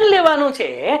ડિસિઝન લેવાનું છે.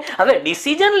 હવે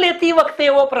ડિસિઝન લેતી વખતે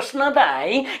એવો પ્રશ્ન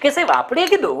થાય કે સાહેબ આપણે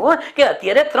કીધું કે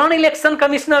અત્યારે 3 ઇલેક્શન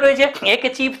કમિશનર હોય છે, એક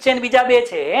ચીફ છે ને બીજા 2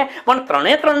 છે, પણ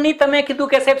 3ની તમે કીધું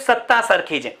કે સાહેબ સત્તા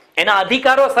સરખી છે, એના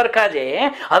અધિકારો સરખા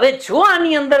છે. હવે જો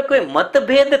આની અંદર કોઈ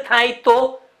મતભેદ થાય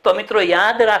તો મિત્રો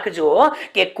યાદ રાખજો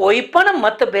કે કોઈ પણ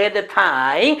મતભેદ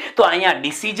થાય તો અહીંયા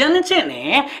ડિસિઝન છે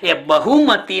ને એ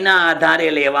બહુમતીના આધારે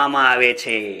લેવામાં આવે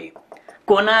છે.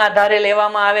 કોના આધારે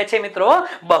લેવામાં આવે છે મિત્રો?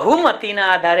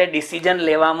 બહુમતીના આધારે ડિસિઝન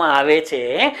લેવામાં આવે છે.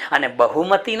 અને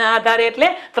બહુમતીના આધારે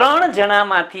એટલે 3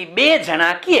 જણામાંથી 2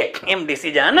 જણા કહે એમ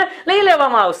ડિસિઝન લઈ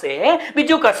લેવામાં આવશે.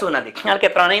 બીજું કશું નથી, કારણ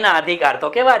કે ત્રણેયના અધિકાર તો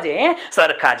કેવા છે?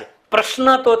 સરખા છે. પ્રશ્ન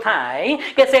તો થાય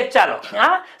કે સાહેબ ચાલો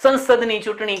આ સંસદની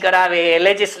ચૂંટણી કરાવે,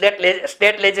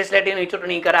 સ્ટેટ લેજિસ્લેટિવની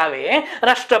ચૂંટણી કરાવે,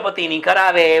 રાષ્ટ્રપતિની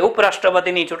કરાવે,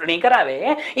 ઉપરાષ્ટ્રપતિની ચૂંટણી કરાવે,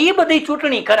 એ બધી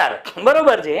ચૂંટણી કરાવે,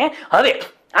 બરોબર છે. હવે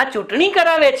આ ચૂંટણી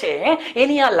કરાવે છે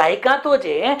એની આ લાયકાતો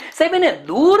છે સાહેબ, એને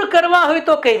દૂર કરવા હોય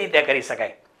તો કઈ રીતે કરી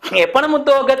શકાય? એ પણ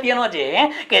મુદ્દો અગત્યનો છે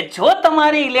કે જો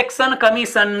તમારી ઇલેક્શન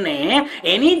કમિશનને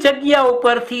એની જગ્યા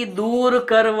ઉપરથી દૂર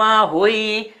કરવા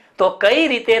હોય તો કઈ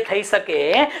રીતે થઈ શકે?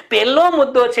 પહેલો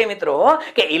મુદ્દો છે મિત્રો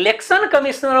કે ઇલેક્શન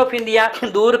કમિશનર ઓફ ઇન્ડિયા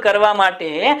દૂર કરવા માટે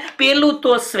પેલું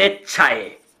તો સ્વેચ્છાએ,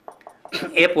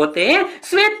 એ પોતે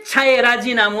સ્વેચ્છાએ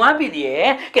રાજીનામું આપી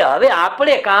દે કે હવે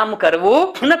આપણે કામ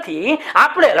કરવું નથી,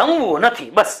 આપણે રમવું નથી,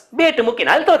 બસ બેટ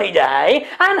મૂકીને હાલતો થઈ જાય.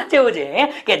 આના જેવું છે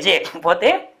કે જે પોતે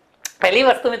પહેલી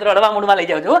વસ્તુ મિત્રો રડવા મૂડમાં લઈ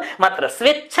જાવ છો, માત્ર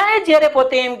સ્વેચ્છાએ જ્યારે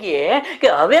પોતે એમ કહે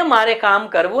કે હવે મારે કામ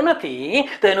કરવું નથી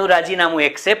તો એનું રાજીનામું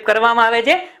એક્સેપ્ટ કરવામાં આવે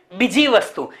છે. બીજી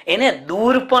વસ્તુ, એને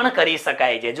દૂર પણ કરી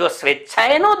શકાય છે. જો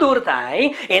સ્વેચ્છાએ નો દૂર થાય,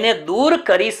 એને દૂર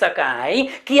કરી શકાય.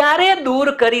 ક્યારે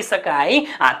દૂર કરી શકાય?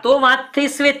 આ તો વાત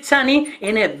થઈ સ્વેચ્છાની.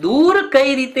 એને દૂર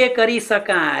કઈ રીતે કરી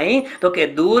શકાય? તો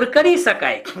કે દૂર કરી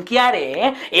શકાય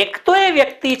ક્યારે? એક તો એ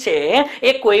વ્યક્તિ છે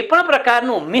એ કોઈ પણ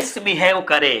પ્રકારનું મિસબિહેવ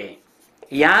કરે.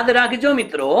 યાદ રાખજો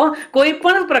મિત્રો, કોઈ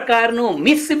પણ પ્રકારનું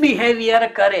મિસબિહેવિયર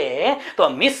કરે તો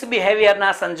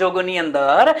મિસબિહેવિયરના સંજોગોની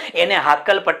અંદર એને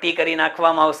હાકલ પટ્ટી કરી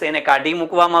નાખવામાં આવશે, એને કાઢી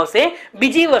મૂકવામાં આવશે.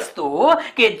 બીજી વસ્તુ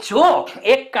કે જો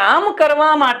એ કામ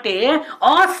કરવા માટે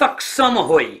અસક્ષમ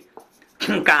હોય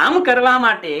કામ કરવા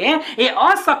માટે એ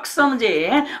અસક્ષમ જે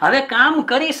હવે કામ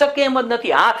કરી શકે એમ જ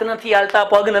નથી, હાથ નથી હાલતા,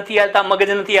 પગ નથી હાલતા,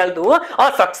 મગજ નથી હાલતું,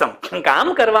 અસક્ષમ.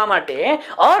 કામ કરવા માટે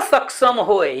અસક્ષમ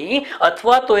હોય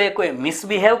અથવા તો એ કોઈ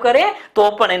મિસબિહેવ કરે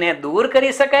તો પણ એને દૂર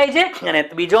કરી શકાય છે. અને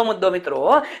બીજો મુદ્દો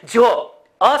મિત્રો, જો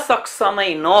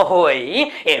અસક્ષમય ન હોય,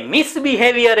 એ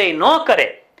મિસબિહેવિયર ન કરે,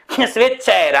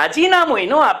 સ્વેચ્છાએ રાજીનામું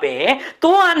ન આપે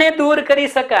તો આને દૂર કરી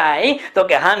શકાય. તો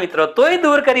કે હા મિત્રો, તોય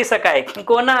દૂર કરી શકાય.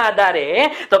 કોના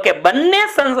આધારે? તો કે બંને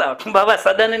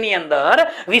સદનની અંદર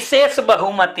વિશેષ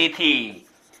બહુમતીથી.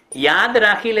 યાદ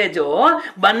રાખી લેજો,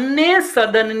 બંને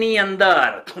સદનની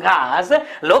અંદર, ખાસ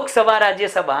લોકસભા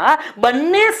રાજ્યસભા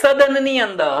બંને સદનની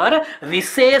અંદર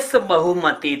વિશેષ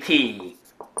બહુમતીથી.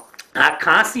 આ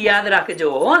ખાસ યાદ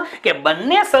રાખજો કે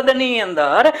બંને સદનની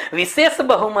અંદર વિશેષ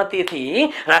બહુમતીથી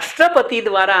રાષ્ટ્રપતિ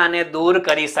દ્વારા આને દૂર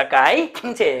કરી શકાય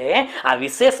છે. આ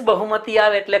વિશેષ બહુમતી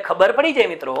આવે એટલે ખબર પડી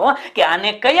જાય મિત્રો કે આને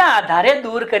કયા આધારે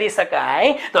દૂર કરી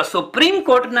શકાય. તો સુપ્રીમ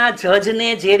કોર્ટના જજને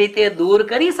જે રીતે દૂર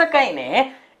કરી શકાય ને,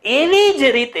 એવી જ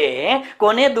રીતે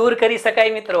કોને દૂર કરી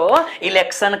શકાય મિત્રો?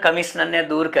 ઇલેક્શન કમિશનરને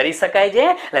દૂર કરી શકાય છે.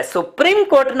 એટલે સુપ્રીમ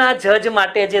કોર્ટના જજ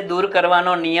માટે જે દૂર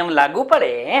કરવાનો નિયમ લાગુ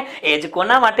પડે એ જ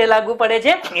કોના માટે લાગુ પડે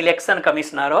છે? ઇલેક્શન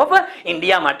કમિશનર ઓફ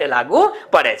ઇન્ડિયા માટે લાગુ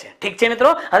પડે છે. ઠીક છે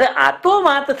મિત્રો. હવે આ તો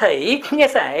વાત થઈ કે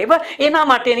સાહેબ એના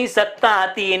માટેની સત્તા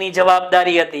હતી, એની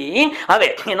જવાબદારી હતી. હવે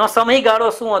એનો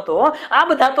સમયગાળો શું હતો? આ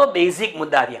બધા તો બેઝિક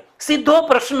મુદ્દા રહ્યા. સીધો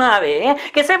પ્રશ્ન આવે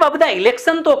કે સાહેબ આ બધા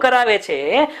ઇલેક્શન તો કરાવે છે,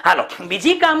 હાલો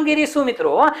બીજી કામગીરી શું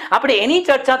મિત્રો? આપણે એની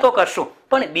ચર્ચા તો કરશું,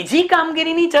 પણ બીજી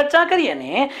કામગીરીની ચર્ચા કરીએ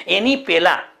ને એની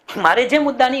પહેલા મારે જે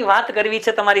મુદ્દાની વાત કરવી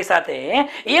છે તમારી સાથે,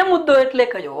 એ મુદ્દો એટલે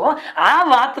કયો? આ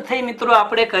વાત થઈ મિત્રો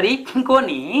આપણે કરી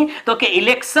કોની? તો કે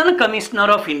ઇલેક્શન કમિશનર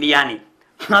ઓફ ઇન્ડિયાની.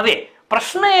 હવે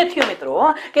પ્રશ્ન એ થયો મિત્રો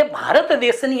કે ભારત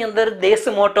દેશની અંદર, દેશ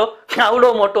મોટો,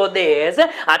 આવડો મોટો દેશ,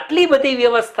 આટલી બધી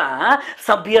વ્યવસ્થા,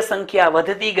 સભ્ય સંખ્યા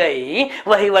વધતી ગઈ,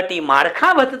 વહીવટી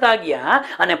માળખા વધતા ગયા,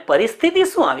 અને પરિસ્થિતિ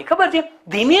શું આવી ખબર છે?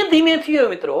 ધીમે ધીમે થયો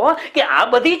મિત્રો કે આ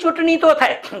બધી ચૂંટણી તો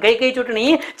થાય. કઈ કઈ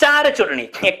ચૂંટણી? 4 ચૂંટણી.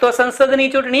 એક તો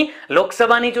સંસદની ચૂંટણી,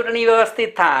 લોકસભાની ચૂંટણી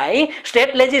વ્યવસ્થિત થાય,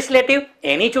 સ્ટેટ લેજિસ્લેટિવ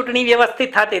એની ચૂંટણી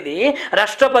વ્યવસ્થિત થતી હતી,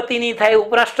 રાષ્ટ્રપતિની થાય,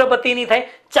 ઉપરાષ્ટ્રપતિની થાય,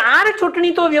 4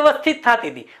 ચૂંટણી તો વ્યવસ્થિત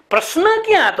થતી હતી. પ્રશ્ન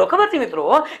ક્યાં હતો ખબર છે મિત્રો?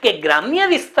 કે ગ્રામ્ય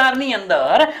વિસ્તારની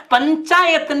અંદર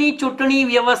પંચાયતની ચૂંટણી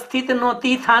વ્યવસ્થિત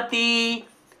નહોતી થતી.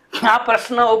 આ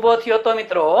પ્રશ્ન ઉભો થયો તો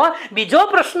મિત્રો. બીજો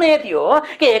પ્રશ્ન એ થયો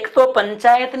કે એક તો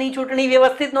પંચાયતની ચૂંટણી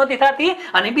વ્યવસ્થિત નહોતી થતી,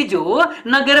 અને બીજું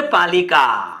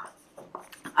નગરપાલિકા.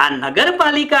 આ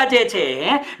નગરપાલિકા જે છે,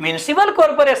 મ્યુનિસિપલ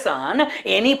કોર્પોરેશન,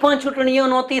 એની પણ ચૂંટણીઓ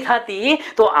નહોતી થતી.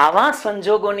 તો આવા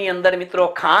સંજોગોની અંદર મિત્રો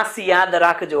ખાસ યાદ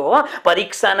રાખજો,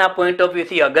 પરીક્ષાના પોઈન્ટ ઓફ વ્યૂ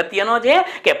થી અગત્યનો છે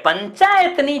કે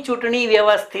પંચાયતની ચૂંટણી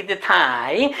વ્યવસ્થિત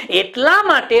થાય એટલા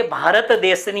માટે ભારત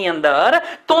દેશની અંદર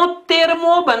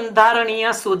 73મો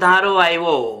બંધારણીય સુધારો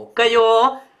આવ્યો. કયો?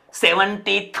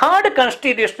 73rd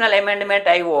કોન્સ્ટિટ્યુશનલ એમેન્ડમેન્ટ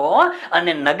આવ્યો.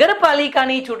 અને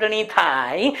નગરપાલિકાની ચૂંટણી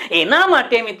થાય એના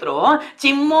માટે મિત્રો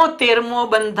 74મો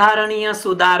બંધારણીય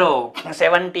સુધારો,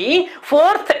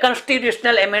 74th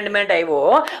કોન્સ્ટિટ્યુશનલ એમેન્ડમેન્ટ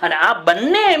આવ્યો. અને આ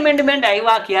બંને એમેન્ડમેન્ટ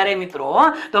આવ્યા ક્યારે મિત્રો?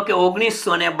 તો કે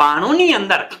 1992 ની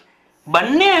અંદર.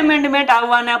 બંને એમેન્ડમેન્ટ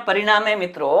આવવાના પરિણામે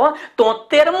મિત્રો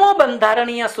 73મો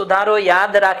બંધારણીય સુધારો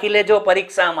યાદ રાખી લેજો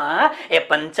પરીક્ષામાં. એ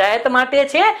પંચાયત માટે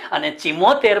છે અને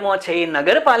 74મો છે એ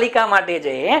નગરપાલિકા માટે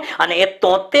છે. અને એ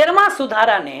 73મા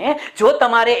સુધારાને જો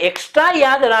તમારે એક્સ્ટ્રા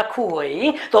યાદ રાખવું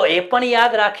હોય તો એ પણ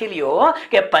યાદ રાખી લ્યો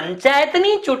કે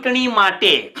પંચાયતની ચૂંટણી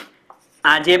માટે,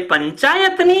 આ જે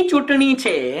પંચાયતની ચૂંટણી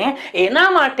છે એના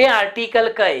માટે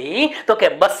આર્ટિકલ કઈ? તો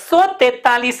કે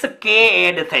 243 કે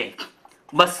એડ થઈ.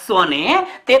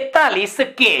 243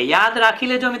 કે યાદ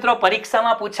રાખી લેજો મિત્રો,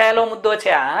 પરીક્ષામાં પૂછાયેલો મુદ્દો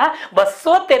છે આ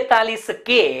 243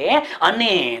 કે.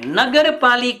 અને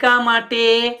નગરપાલિકા માટે,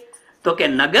 તો કે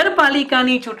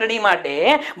નગરપાલિકાની ચૂંટણી માટે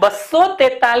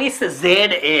 243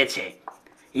 ZA છે.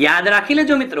 યાદ રાખી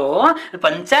લેજો મિત્રો,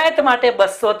 પંચાયત માટે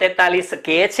 243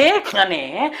 કે છે અને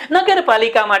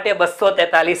નગરપાલિકા માટે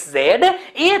 243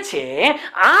 ZA છે.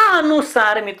 આ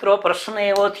અનુસાર મિત્રો પ્રશ્ન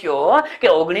એવો થયો કે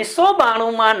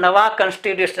 1992માં નવા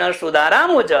કોન્સ્ટિટ્યુશનલ સુધારા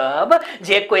મુજબ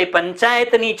જે કોઈ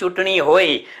પંચાયતની ચૂંટણી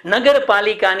હોય,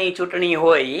 નગરપાલિકાની ચૂંટણી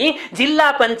હોય,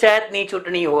 જિલ્લા પંચાયતની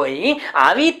ચૂંટણી હોય,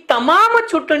 આવી તમામ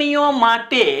ચૂંટણીઓ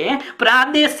માટે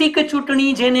પ્રાદેશિક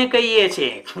ચૂંટણી જેને કહીએ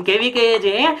છીએ, કેવી કહીએ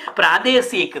છીએ?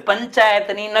 પ્રાદેશિક.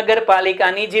 પંચાયતની,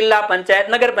 નગરપાલિકાની, જિલ્લા પંચાયત,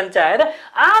 નગર પંચાયત,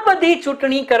 આ બધી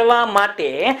ચૂંટણી કરવા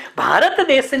માટે ભારત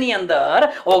દેશની અંદર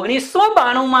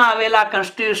 1992માં આવેલા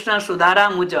કોન્સ્ટિટ્યુશનલ સુધારા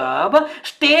મુજબ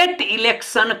સ્ટેટ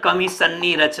ઇલેક્શન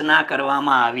કમિશનની રચના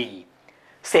કરવામાં આવી.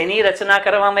 શેની રચના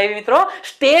કરવામાં આવી મિત્રો?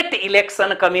 સ્ટેટ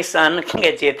ઇલેક્શન કમિશન,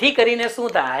 કે જેથી કરીને શું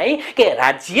થાય કે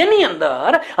રાજ્યની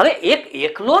અંદર હવે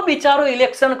એકલો બિચારો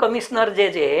ઇલેક્શન કમિશનર જે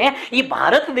છે એ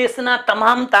ભારત દેશના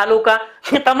તમામ તાલુકા,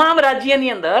 તમામ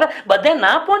રાજ્યની અંદર બધે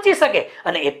ના પહોંચી શકે,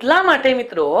 અને એટલા માટે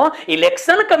મિત્રો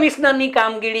ઇલેક્શન કમિશનરની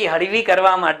કામગીરી હળવી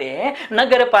કરવા માટે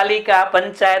નગરપાલિકા,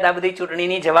 પંચાયત આ બધી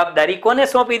ચૂંટણીની જવાબદારી કોને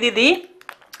સોંપી દીધી?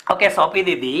 ઓકે, સોંપી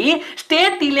દીધી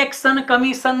સ્ટેટ ઇલેક્શન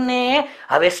કમિશનને.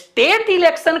 હવે સ્ટેટ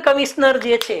ઇલેક્શન કમિશનર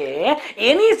જે છે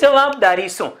એની જવાબદારી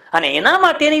શું અને એના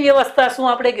માટેની વ્યવસ્થા શું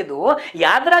આપણે કીધું?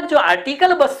 યાદ રાખજો,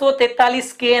 આર્ટિકલ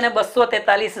 243K અને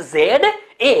 243Z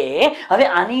હવે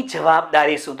આની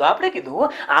જવાબદારી શું? તો આપણે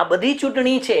કીધું આ બધી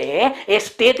ચૂંટણી છે એ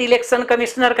સ્ટેટ ઇલેક્શન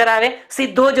કમિશનર કરાવે.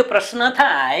 સીધો જ પ્રશ્ન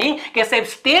થાય કે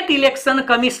સાહેબ સ્ટેટ ઇલેક્શન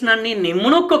કમિશનરની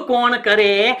નિમણૂક કોણ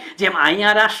કરે? જેમ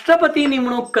અહીંયા રાષ્ટ્રપતિ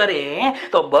નિમણૂક કરે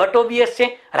તો બટ ઓબ્વિયસ છે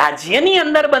રાજ્યની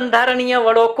અંદર બંધારણીય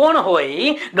વડો કોણ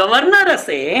હોય? ગવર્નર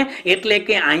હશે. એટલે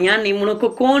કે અહીંયા નિમણૂક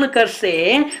કોણ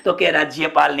કરશે? તો કે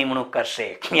રાજ્યપાલ નિમણૂક કરશે.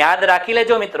 યાદ રાખી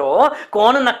લેજો મિત્રો,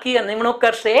 કોણ નક્કી નિમણૂક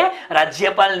કરશે?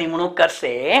 રાજ્યપાલ નિમણૂક કરશે.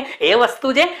 એ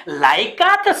વસ્તુ છે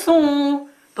લાયકાત શું?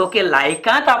 તો કે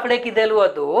લાયકાત આપણે કીધેલું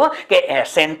હતું કે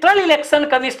સેન્ટ્રલ ઇલેક્શન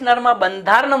કમિશનરમાં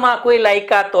બંધારણમાં કોઈ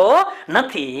લાયકાતો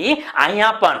નથી,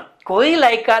 અહીંયા પણ કોઈ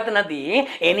લાયકાત નથી.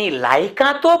 એની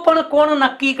લાયકાતો પણ કોણ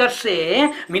નક્કી કરશે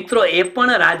મિત્રો? એ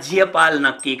પણ રાજ્યપાલ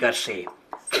નક્કી કરશે.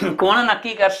 કોણ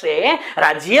નક્કી કરશે?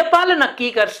 રાજ્યપાલ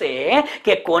નક્કી કરશે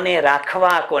કે કોને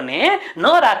રાખવા, કોને ન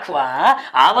રાખવા.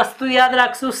 આ વસ્તુ યાદ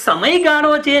રાખશું.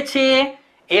 સમયગાળો જે છે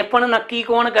એ પણ નક્કી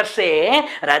કોણ કરશે?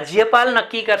 રાજ્યપાલ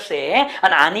નક્કી કરશે.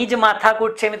 અને આની જ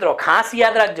માથાકૂટ છે મિત્રો, ખાસ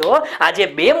યાદ રાખજો. આ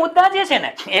જે બે મુદ્દા જે છે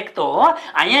ને, એક તો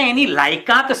અહીંયા એની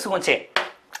લાયકાત શું છે,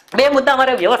 બે મુદ્દા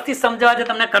મારે વ્યવસ્થિત સમજવા છે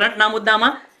તમને કરંટના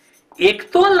મુદ્દામાં. એક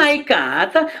તો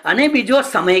લાયકાત અને બીજો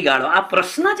સમયગાળો. આ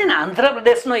પ્રશ્ન છે ને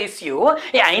આંધ્રપ્રદેશનો ઇસ્યુ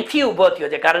એ અહીંથી ઉભો થયો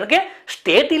છે, કારણ કે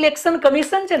સ્ટેટ ઇલેક્શન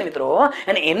કમિશન છે ને મિત્રો,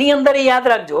 અને એની અંદર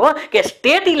યાદ રાખજો કે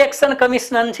સ્ટેટ ઇલેક્શન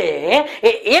કમિશન છે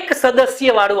એ એક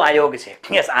સદસ્ય વાળું આયોગ છે.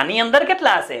 યસ, આની અંદર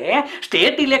કેટલા હશે?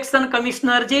 સ્ટેટ ઇલેક્શન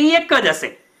કમિશનર જે એક જ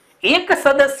હશે. એક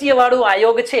સદસ્ય વાળું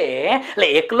આયોગ છે, એટલે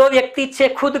એકલો વ્યક્તિ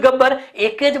છે ખુદ ગબ્બર,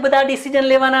 એક જ બધા ડિસિઝન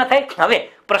લેવાના થાય. હવે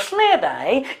પ્રશ્ન એ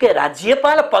થાય કે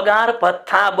રાજ્યપાલ પગાર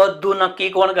ભથ્થા બધું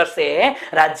નક્કી કોણ કરશે?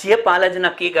 રાજ્યપાલ જ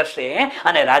નક્કી કરશે.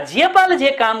 અને રાજ્યપાલ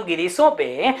જે કામગીરી સોંપે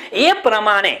એ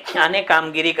પ્રમાણે આને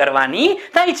કામગીરી કરવાની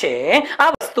થાય છે. આ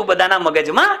વસ્તુ બધાના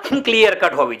મગજમાં ક્લિયર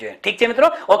કટ હોવી જોઈએ. ઠીક છે મિત્રો?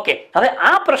 ઓકે, હવે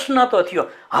આ પ્રશ્ન તો થયો.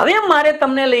 હવે મારે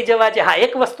તમને લઈ જવા છે, હા,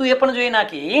 એક વસ્તુ એ પણ જોઈ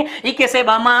નાખી એ કે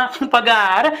સાહેબ આમાં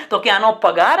પગાર, તો કે આનો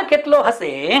પગાર કેટલો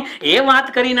હશે એ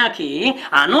વાત કરી નાખી.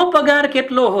 આનો પગાર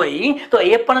કેટલો હોય તો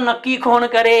એ પણ નક્કી કોણ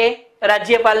કરે?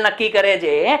 રાજ્યપાલ નક્કી કરે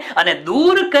છે. અને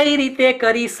દૂર કઈ રીતે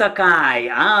કરી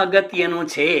શકાય? આ અગત્યનું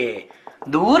છે.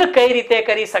 દૂર કઈ રીતે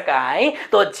કરી શકાય?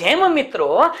 તો જેમ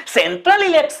મિત્રો સેન્ટ્રલ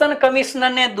ઇલેક્શન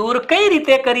કમિશનરને દૂર કઈ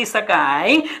રીતે કરી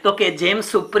શકાય? તો કે જેમ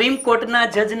સુપ્રીમ કોર્ટના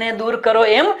જજને દૂર કરો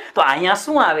એમ. તો અહીંયા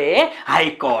શું આવે?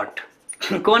 હાઈકોર્ટ.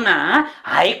 કોના?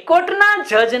 હાઈકોર્ટના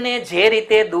જજને જે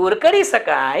રીતે દૂર કરી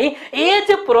શકાય એ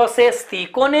જ પ્રોસેસથી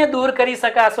કોને દૂર કરી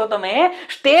શકાશો તમે?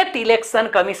 સ્ટેટ ઇલેક્શન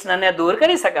કમિશનરને દૂર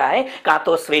કરી શકાય. કાં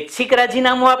તો સ્વૈચ્છિક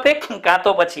રાજીનામું આપે, કાં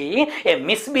તો પછી એ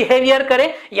મિસબિહેવિયર કરે,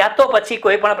 યા તો પછી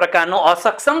કોઈ પણ પ્રકારનો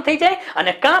અસક્ષમ થઈ જાય,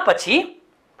 અને કાં પછી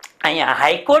અહીંયા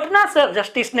હાઈકોર્ટના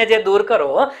જસ્ટિસને જે દૂર કરો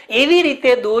એવી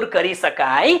રીતે દૂર કરી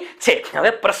શકાય છે.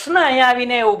 હવે પ્રશ્ન અહીંયા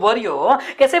આવીને ઉભો રહ્યો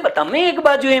કે સાહેબ તમે એક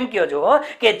બાજુ એમ કહો છો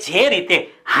કે જે રીતે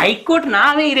હાઈકોર્ટના,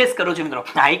 હવે ઇરેઝ કરું છું મિત્રો,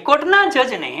 હાઈકોર્ટના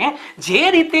જજને જે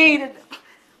રીતે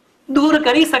દૂર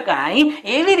કરી શકાય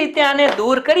એવી રીતે આને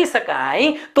દૂર કરી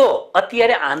શકાય. તો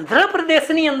અત્યારે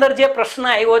આંધ્રપ્રદેશની અંદર જે પ્રશ્ન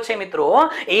આવ્યો છે મિત્રો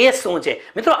એ શું છે?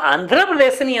 મિત્રો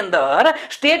આંધ્રપ્રદેશની અંદર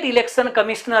સ્ટેટ ઇલેક્શન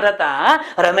કમિશનર હતા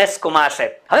રમેશ કુમાર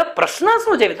સાહેબ. હવે પ્રશ્ન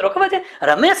શું છે મિત્રો ખબર છે?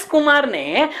 રમેશ કુમારને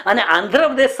અને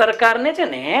આંધ્રપ્રદેશ સરકારને છે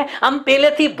ને આમ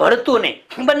પહેલેથી ભળતું નહીં,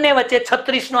 બંને વચ્ચે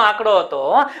 36 નો આંકડો હતો.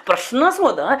 પ્રશ્ન શું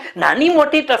હતો? નાની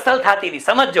મોટી ટસલ થતી હતી.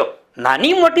 સમજો,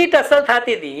 નાની મોટી ટસલ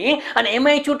થતી હતી, અને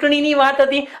એમાં ચૂંટણીની વાત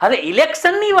હતી. હવે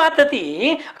ઇલેક્શનની વાત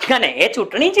હતી, અને એ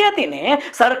ચૂંટણી જે હતી ને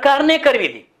સરકારને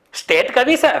કરવી હતી. સ્ટેટ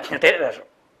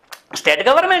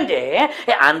ગવર્મેન્ટ છે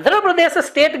એ આંધ્રપ્રદેશ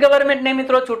સ્ટેટ ગવર્મેન્ટને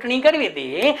મિત્રો ચૂંટણી કરવી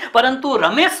હતી, પરંતુ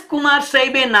રમેશ કુમાર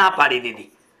સાહેબે ના પાડી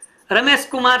દીધી. રમેશ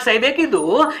કુમાર સાહેબે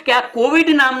કીધું કે આ કોવિડ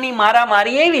નામની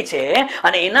મારામારી એવી છે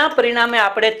અને એના પરિણામે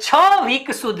આપણે 6 વીક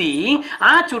સુધી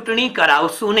આ ચૂંટણી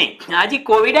કરાવશું નહીં. આજે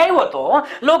કોવિડ આવ્યો હતો,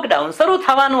 લોકડાઉન શરૂ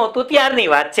થવાનું હતું ત્યારની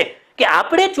વાત છે કે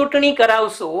આપણે ચૂંટણી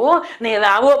કરાવશું ને. હવે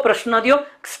આવો પ્રશ્ન થયો,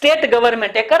 સ્ટેટ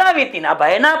ગવર્મેન્ટે કરાવી હતી, ના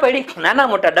ભાઈ ના પડી, નાના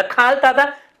મોટા ડખા હાલતા હતા.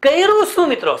 કર્યું શું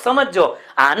મિત્રો? સમજો,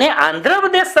 આને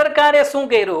આંધ્રપ્રદેશ સરકારે શું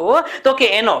કર્યું તો કે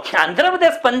એનો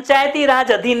આંધ્રપ્રદેશ પંચાયતી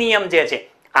રાજ અધિનિયમ જે છે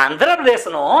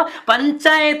આંધ્રપ્રદેશનો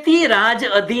પંચાયતી રાજ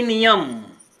અધિનિયમ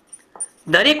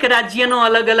દરેક રાજ્યનો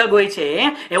અલગ અલગ હોય છે,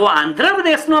 એવો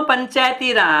આંધ્રપ્રદેશનો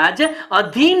પંચાયતી રાજ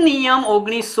અધિનિયમ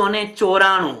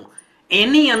 1994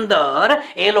 એની અંદર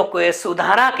એ લોકોએ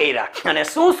સુધારા કર્યા. અને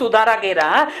શું સુધારા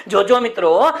કર્યા જોજો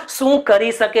મિત્રો, શું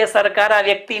કરી શકે સરકાર આ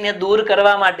વ્યક્તિને દૂર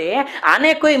કરવા માટે? આને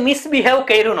કોઈ મિસબિહેવ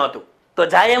કર્યું નહોતું તો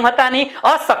જાય એમ હતા નહીં,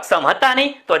 અસક્ષમ હતા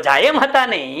નહીં તો જાય એમ હતા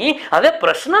નહીં. હવે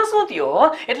પ્રશ્ન શું થયો,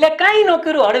 એટલે કઈ ન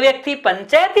કર્યું, હળવેકથી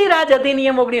પંચાયતી રાજ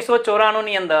અધિનિયમ 1994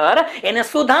 ની અંદર એને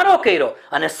સુધારો કર્યો.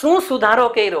 અને શું સુધારો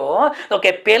કર્યો તો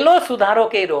કે પેલો સુધારો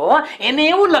કર્યો, એને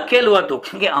એવું લખેલું હતું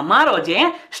કે અમારો જે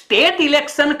સ્ટેટ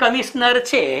ઇલેક્શન કમિશનર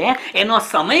છે એનો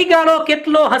સમયગાળો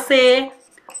કેટલો હશે?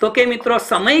 તો કે મિત્રો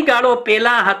સમયગાળો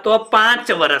પેલા હતો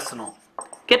 5 વર્ષનો.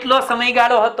 કેટલો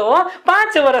સમયગાળો હતો?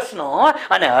 5 વર્ષનો.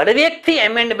 અને હળવેકથી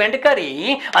એમેન્ડમેન્ટ કરી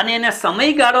અને એને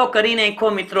સમયગાળો કરી નાખ્યો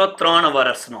મિત્રો 3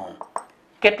 વર્ષનો.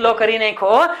 કેટલો કરી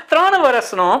નાખ્યો? 3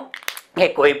 વર્ષનો. કે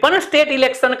કોઈ પણ સ્ટેટ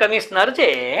ઇલેક્શન કમિશનર છે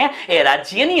એ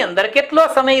રાજ્યની અંદર કેટલો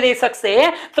સમય રહી શકશે?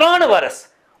 3 વર્ષ.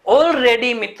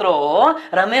 ઓલરેડી મિત્રો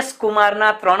રમેશ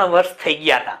કુમારના 3 વર્ષ થઈ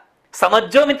ગયા હતા.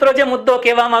 સમજો મિત્રો જે મુદ્દો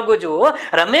કહેવા માંગુ છું,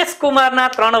 રમેશ કુમારના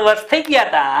 3 વર્ષ થઈ ગયા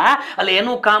હતા એટલે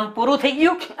એનું કામ પૂરું થઈ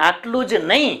ગયું. આટલું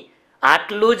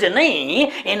જ નહીં,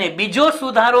 એને બીજો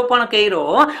સુધારો પણ કર્યો.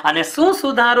 અને શું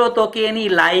સુધારો? તો કે એની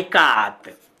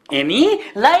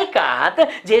લાયકાત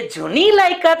જે જૂની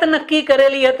લાયકાત નક્કી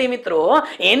કરેલી હતી મિત્રો,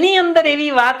 એની અંદર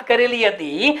એવી વાત કરેલી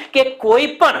હતી કે કોઈ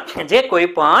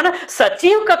પણ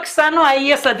સચિવ કક્ષાનો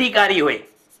આઈએએસ અધિકારી હોય,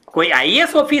 કોઈ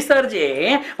આઈએએસ ઓફિસર જે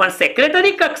પણ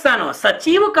સેક્રેટરી કક્ષાનો,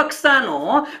 સચિવ કક્ષાનો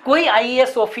કોઈ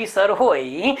આઈએએસ ઓફિસર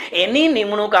હોય એની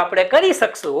નિમણૂક આપણે કરી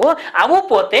શકશું. આવું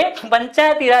પોતે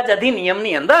પંચાયતી રાજ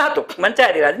અધિનિયમની અંદર હતું.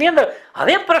 પંચાયતી રાજની અંદર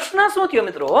હવે પ્રશ્ન શું થયો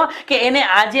મિત્રો કે એને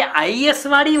આ જે આઈએએસ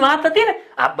વાળી વાત હતી ને,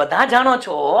 આપ બધા જાણો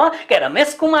છો કે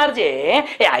રમેશ કુમાર જે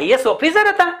એ આઈએએસ ઓફિસર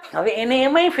હતા. હવે એને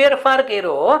એમાંય ફેરફાર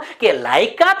કર્યો કે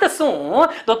લાયકાત શું?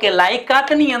 તો કે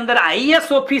લાયકાતની અંદર આઈએએસ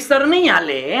ઓફિસર નહીં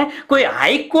હાલે, કોઈ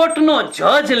હાઈકોર્ટનો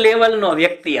જજ લેવલનો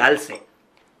વ્યક્તિ હાલશે.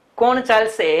 કોણ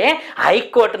ચાલશે?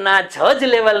 હાઈકોર્ટના જજ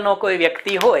લેવલનો કોઈ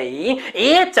વ્યક્તિ હોય એ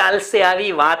ચાલશે.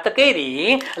 આવી વાત કરી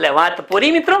એટલે વાત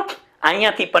પૂરી મિત્રો.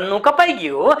 અહીંયાથી પન્નું કપાઈ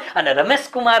ગયું અને રમેશ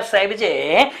કુમાર સાહેબ જે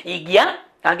ઈ ગયા,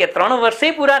 કારણ કે 3 વર્ષે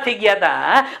પૂરા થઈ ગયા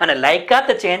હતા અને લાયકાત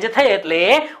ચેન્જ થઈ એટલે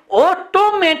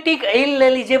ઓટોમેટિક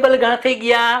ઇનએલિજિબલ થઈ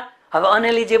ગયા. હવે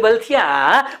અનએલિજિબલ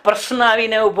થયા, પ્રશ્ન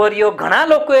આવીને ઉભો રહ્યો. ઘણા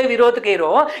લોકોએ વિરોધ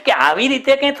કર્યો કે આવી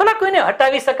રીતે કઈ થોડા કોઈને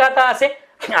હટાવી શકાતા હશે,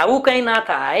 આવું કઈ ના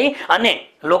થાય. અને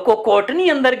લોકો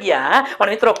કોર્ટની અંદર ગયા.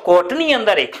 પણ મિત્રો કોર્ટની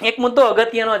અંદર એક મુદ્દો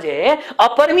અગત્યનો છે,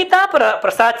 અપરિમિતા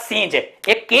પ્રસાદ સિંહ છે,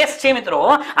 એક કેસ છે મિત્રો.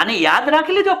 આને યાદ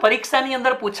રાખી લેજો, પરીક્ષાની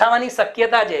અંદર પૂછાવાની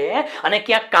શક્યતા છે અને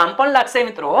ક્યાંક કામ પણ લાગશે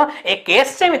મિત્રો. એ કેસ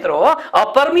છે મિત્રો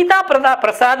અપરિમિતા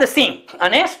પ્રસાદ સિંહ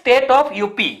અને state of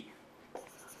UP.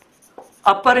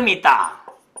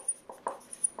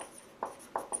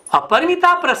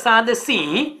 અપરિમિતા Prasad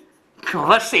Singh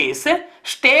versus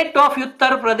state of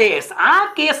Uttar Pradesh. આ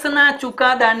કેસના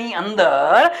ચુકાદાની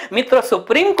અંદર મિત્રો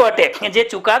સુપ્રીમ કોર્ટે જે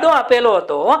ચુકાદો આપેલો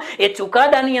હતો એ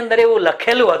ચુકાદાની અંદર એવું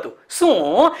લખેલું હતું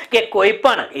શું કે કોઈ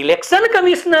પણ ઇલેક્શન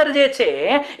કમિશનર જે છે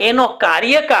એનો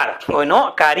કાર્યકાળ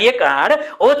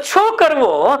ઓછો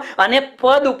કરવો અને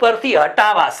પદ ઉપરથી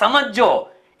હટાવવા. સમજો,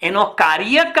 એનો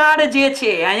કાર્યકાળ જે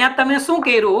છે, અહીંયા તમે શું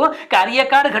કર્યું?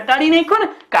 કાર્યકાળ ઘટાડી નાખ્યો ને,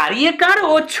 કાર્યકાળ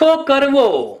ઓછો કરવો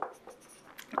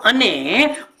અને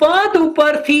પદ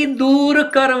ઉપરથી દૂર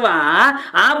કરવા.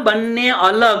 આ બંને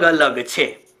અલગ અલગ છે.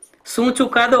 શું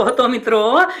ચુકાદો હતો મિત્રો?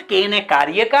 કે એને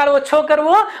કાર્યકાળ ઓછો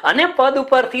કરવો અને પદ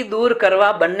ઉપરથી દૂર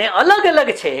કરવા બંને અલગ અલગ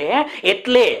છે.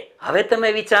 એટલે હવે તમે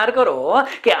વિચાર કરો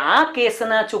કે આ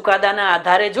કેસના ચુકાદાના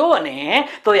આધારે જુઓ ને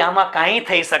તો આમાં કાંઈ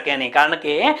થઈ શકે નહીં. કારણ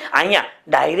કે અહીંયા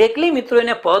ડાયરેક્ટલી મિત્રો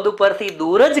એને પદ ઉપરથી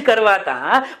દૂર જ કરવાતા,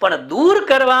 પણ દૂર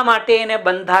કરવા માટે એને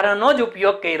બંધારણનો જ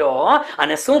ઉપયોગ કર્યો.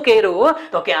 અને શું કર્યું?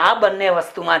 તો કે આ બંને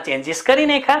વસ્તુમાં ચેન્જીસ કરી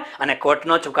નાખ્યા. અને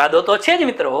કોર્ટનો ચુકાદો તો છે જ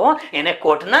મિત્રો, એને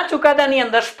કોર્ટના ચુકાદાની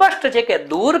અંદર સ્પષ્ટ છે કે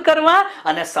દૂર કરવા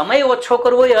અને સમય ઓછો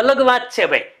કરવો એ અલગ વાત છે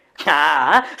ભાઈ.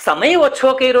 હા, સમય ઓછો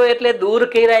કર્યો એટલે દૂર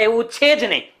કર્યા એવું છે જ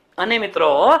નહીં. અને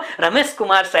મિત્રો રમેશ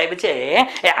કુમાર સાહેબ છે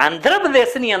એ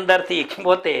આંધ્રપ્રદેશની અંદરથી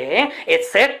પોતે એ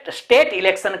સ્ટેટ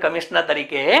ઇલેક્શન કમિશનર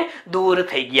તરીકે દૂર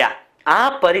થઈ ગયા. આ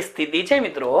પરિસ્થિતિ છે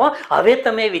મિત્રો. હવે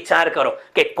તમે વિચાર કરો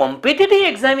કે કોમ્પિટિટિવ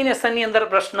એક્ઝામિનેશનની અંદર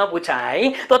પ્રશ્ન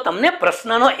પૂછાય તો તમને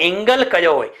પ્રશ્નનો એંગલ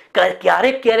કયો હોય?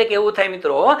 ક્યારેક એવું થાય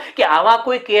મિત્રો કે આવા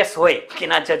કોઈ કેસ હોય કે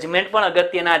ના જજમેન્ટ પણ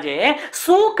અગત્યના છે.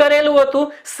 શું કરેલું હતું?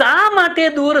 શા માટે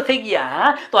દૂર થઈ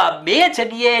ગયા? તો આ બે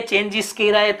જગ્યાએ ચેન્જીસ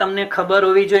કર્યા એ તમને ખબર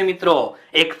હોવી જોઈએ મિત્રો.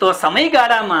 એક તો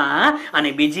સમયગાળામાં અને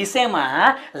બીજી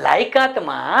શેમાં?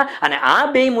 લાયકાતમાં. અને આ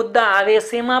બે મુદ્દા આવે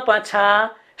શેમાં? પાછા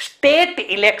સ્ટેટ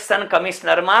ઇલેક્શન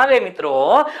કમિશનરમાં આવે મિત્રો.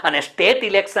 અને સ્ટેટ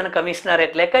ઇલેક્શન કમિશનર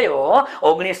એટલે કયો?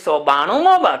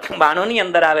 1992 ની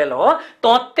અંદર આવેલો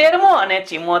 73મો અને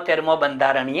 74મો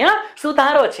બંધારણીય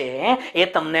સુધારો છે. એ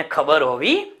તમને ખબર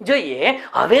હોવી જોઈએ.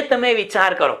 હવે તમે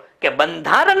વિચાર કરો કે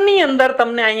બંધારણની અંદર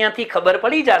તમને અહીંયાથી ખબર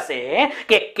પડી જશે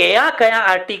કે કયા કયા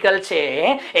આર્ટિકલ છે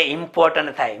એ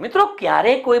ઇમ્પોર્ટન્ટ થાય. મિત્રો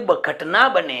ક્યારે કોઈ ઘટના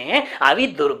બને, આવી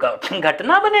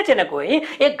ઘટના બને છે ને કોઈ,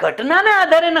 એ ઘટનાના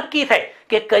આધારે નક્કી થાય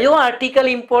કે કયો આર્ટિકલ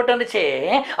ઇમ્પોર્ટન્ટ છે,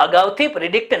 અગાઉથી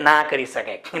પ્રિડિક્ટ ના કરી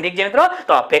શકે. ઠીક છે મિત્રો,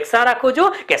 તો અપેક્ષા રાખું છું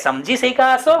કે સમજી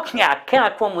શક્યા હશો કે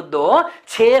આખો મુદ્દો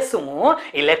છે શું.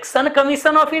 ઇલેક્શન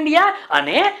કમિશન ઓફ ઇન્ડિયા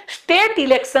અને state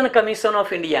election commission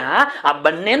of India, આ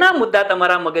બંનેના મુદ્દા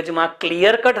તમારા મગજમાં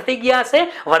ક્લિયર કટ થઈ ગયા હશે.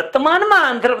 વર્તમાનમાં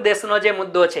આંધ્રપ્રદેશનો જે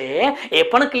મુદ્દો છે એ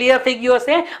પણ ક્લિયર થઈ ગયો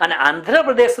હશે. અને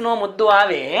આંધ્રપ્રદેશનો મુદ્દો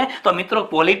આવે તો મિત્રો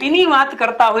પોલિટીની વાત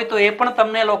કરતા હોય તો એ પણ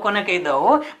તમને લોકોને કહી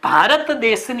દઉં. ભારત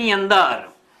દેશની અંદર,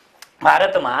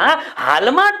 ભારતમાં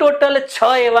હાલમાં ટોટલ 6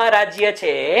 એવા રાજ્ય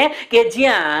છે કે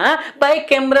જ્યાં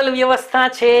બાયકેમરલ વ્યવસ્થા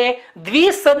છે,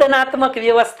 દ્વિસદનાત્મક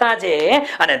વ્યવસ્થા છે.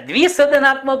 અને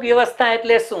દ્વિસદનાત્મક વ્યવસ્થા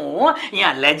એટલે શું?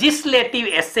 અહીંયા લેજિસ્લેટિવ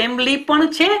એસેમ્બલી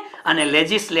પણ છે અને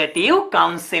લેજિસ્લેટિવ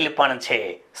કાઉન્સિલ પણ છે.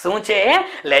 શું છે?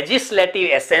 લેજિસ્લેટિવ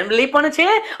એસેમ્બલી પણ છે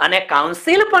અને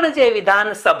કાઉન્સિલ પણ છે,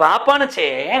 વિધાનસભા પણ છે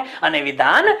અને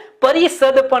વિધાન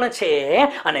પરિષદ પણ છે.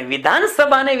 અને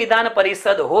વિધાનસભા અને વિધાન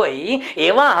પરિષદ હોય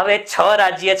એવા હવે 6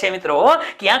 રાજ્ય છે મિત્રો.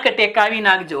 ક્યાંક ટેકાવી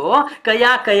નાખજો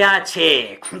કયા કયા છે.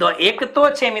 તો એક તો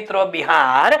છે મિત્રો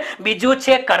બિહાર, બીજું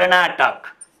છે કર્ણાટક,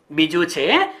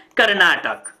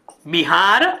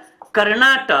 બિહાર,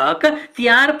 કર્ણાટક.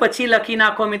 ત્યાર પછી લખી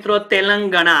નાખો મિત્રો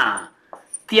તેલંગાણા,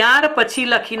 ત્યાર પછી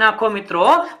લખી નાખો મિત્રો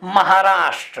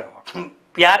મહારાષ્ટ્ર,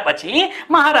 ત્યાર પછી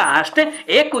મહારાષ્ટ્ર,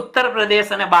 એક ઉત્તર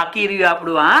પ્રદેશ અને બાકી રહ્યું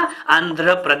આપણું આ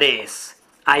આંધ્રપ્રદેશ.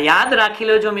 આ યાદ રાખી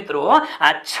લેજો મિત્રો.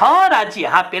 આ 6 રાજ્ય,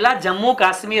 હા પેલા જમ્મુ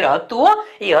કાશ્મીર હતું,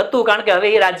 એ હતું કારણ કે હવે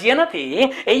એ રાજ્ય નથી,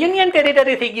 એ યુનિયન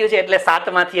ટેરિટરી થઈ ગયું છે, એટલે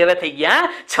 7 માંથી હવે થઈ ગયા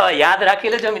 6. યાદ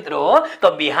રાખી લેજો મિત્રો.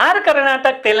 તો બિહાર,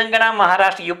 કર્ણાટક, તેલંગાણા,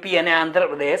 મહારાષ્ટ્ર, યુપી અને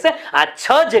આંધ્રપ્રદેશ, આ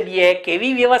 6 જગ્યાએ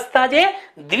કેવી વ્યવસ્થા છે?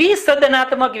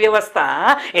 દ્વિસદનાત્મક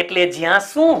વ્યવસ્થા. એટલે જ્યાં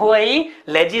શું હોય?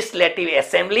 લેજિસ્લેટિવ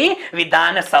એસેમ્બલી,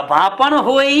 વિધાનસભા પણ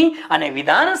હોય. અને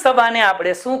વિધાનસભાને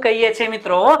આપણે શું કહીએ છીએ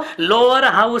મિત્રો? લોઅર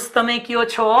હાઉસ તમે કયો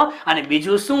છો. અને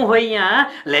બીજું શું હોય? અહીંયા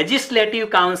લેજિસ્લેટિવ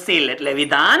કાઉન્સિલ એટલે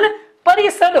વિધાન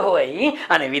પરિષદ હોય.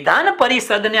 અને વિધાન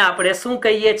પરિષદને આપણે શું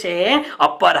કહીએ છીએ?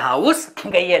 અપર હાઉસ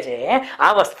કહીએ છીએ.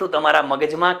 આ વસ્તુ તમારા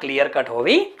મગજમાં ક્લિયર કટ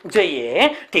હોવી જોઈએ.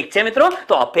 ઠીક છે મિત્રો,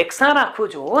 તો અપેક્ષા રાખું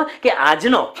છું કે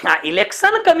આજનો આ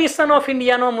ઇલેક્શન કમિશન ઓફ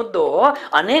ઇન્ડિયાનો મુદ્દો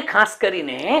અને ખાસ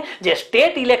કરીને જે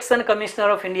સ્ટેટ ઇલેક્શન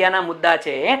કમિશનર ઓફ ઇન્ડિયાના મુદ્દા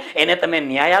છે એને તમે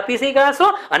ન્યાય આપી શક્યા છો.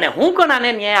 અને હું કોણ આને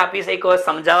ન્યાય આપી શક્યો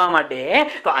સમજાવવા માટે,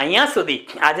 તો અહીંયા સુધી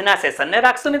આજના સેશનને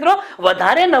રાખશું મિત્રો.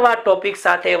 વધારે નવા ટોપિક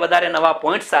સાથે, વધારે નવા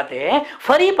પોઈન્ટ સાથે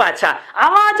ફરી પાછા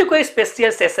આવા જ કોઈ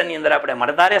સ્પેશિયલ સેશન ની અંદર આપણે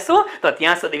મળતા રહેશું. તો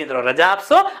ત્યાં સુધી મિત્રો રજા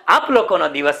આપશો. આપ લોકોનો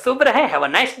દિવસ શુભ રહે. Have a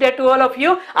nice day to all of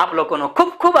you. આપ લોકોનો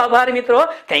ખૂબ ખૂબ આભાર મિત્રો.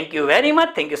 Thank you very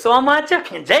much. Thank you so much.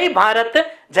 જય ભારત,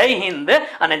 જય હિન્દ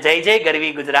અને જય જય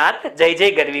ગરવી ગુજરાત. જય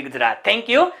જય ગરવી Gujarat. Thank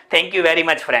you very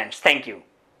much friends. Thank you.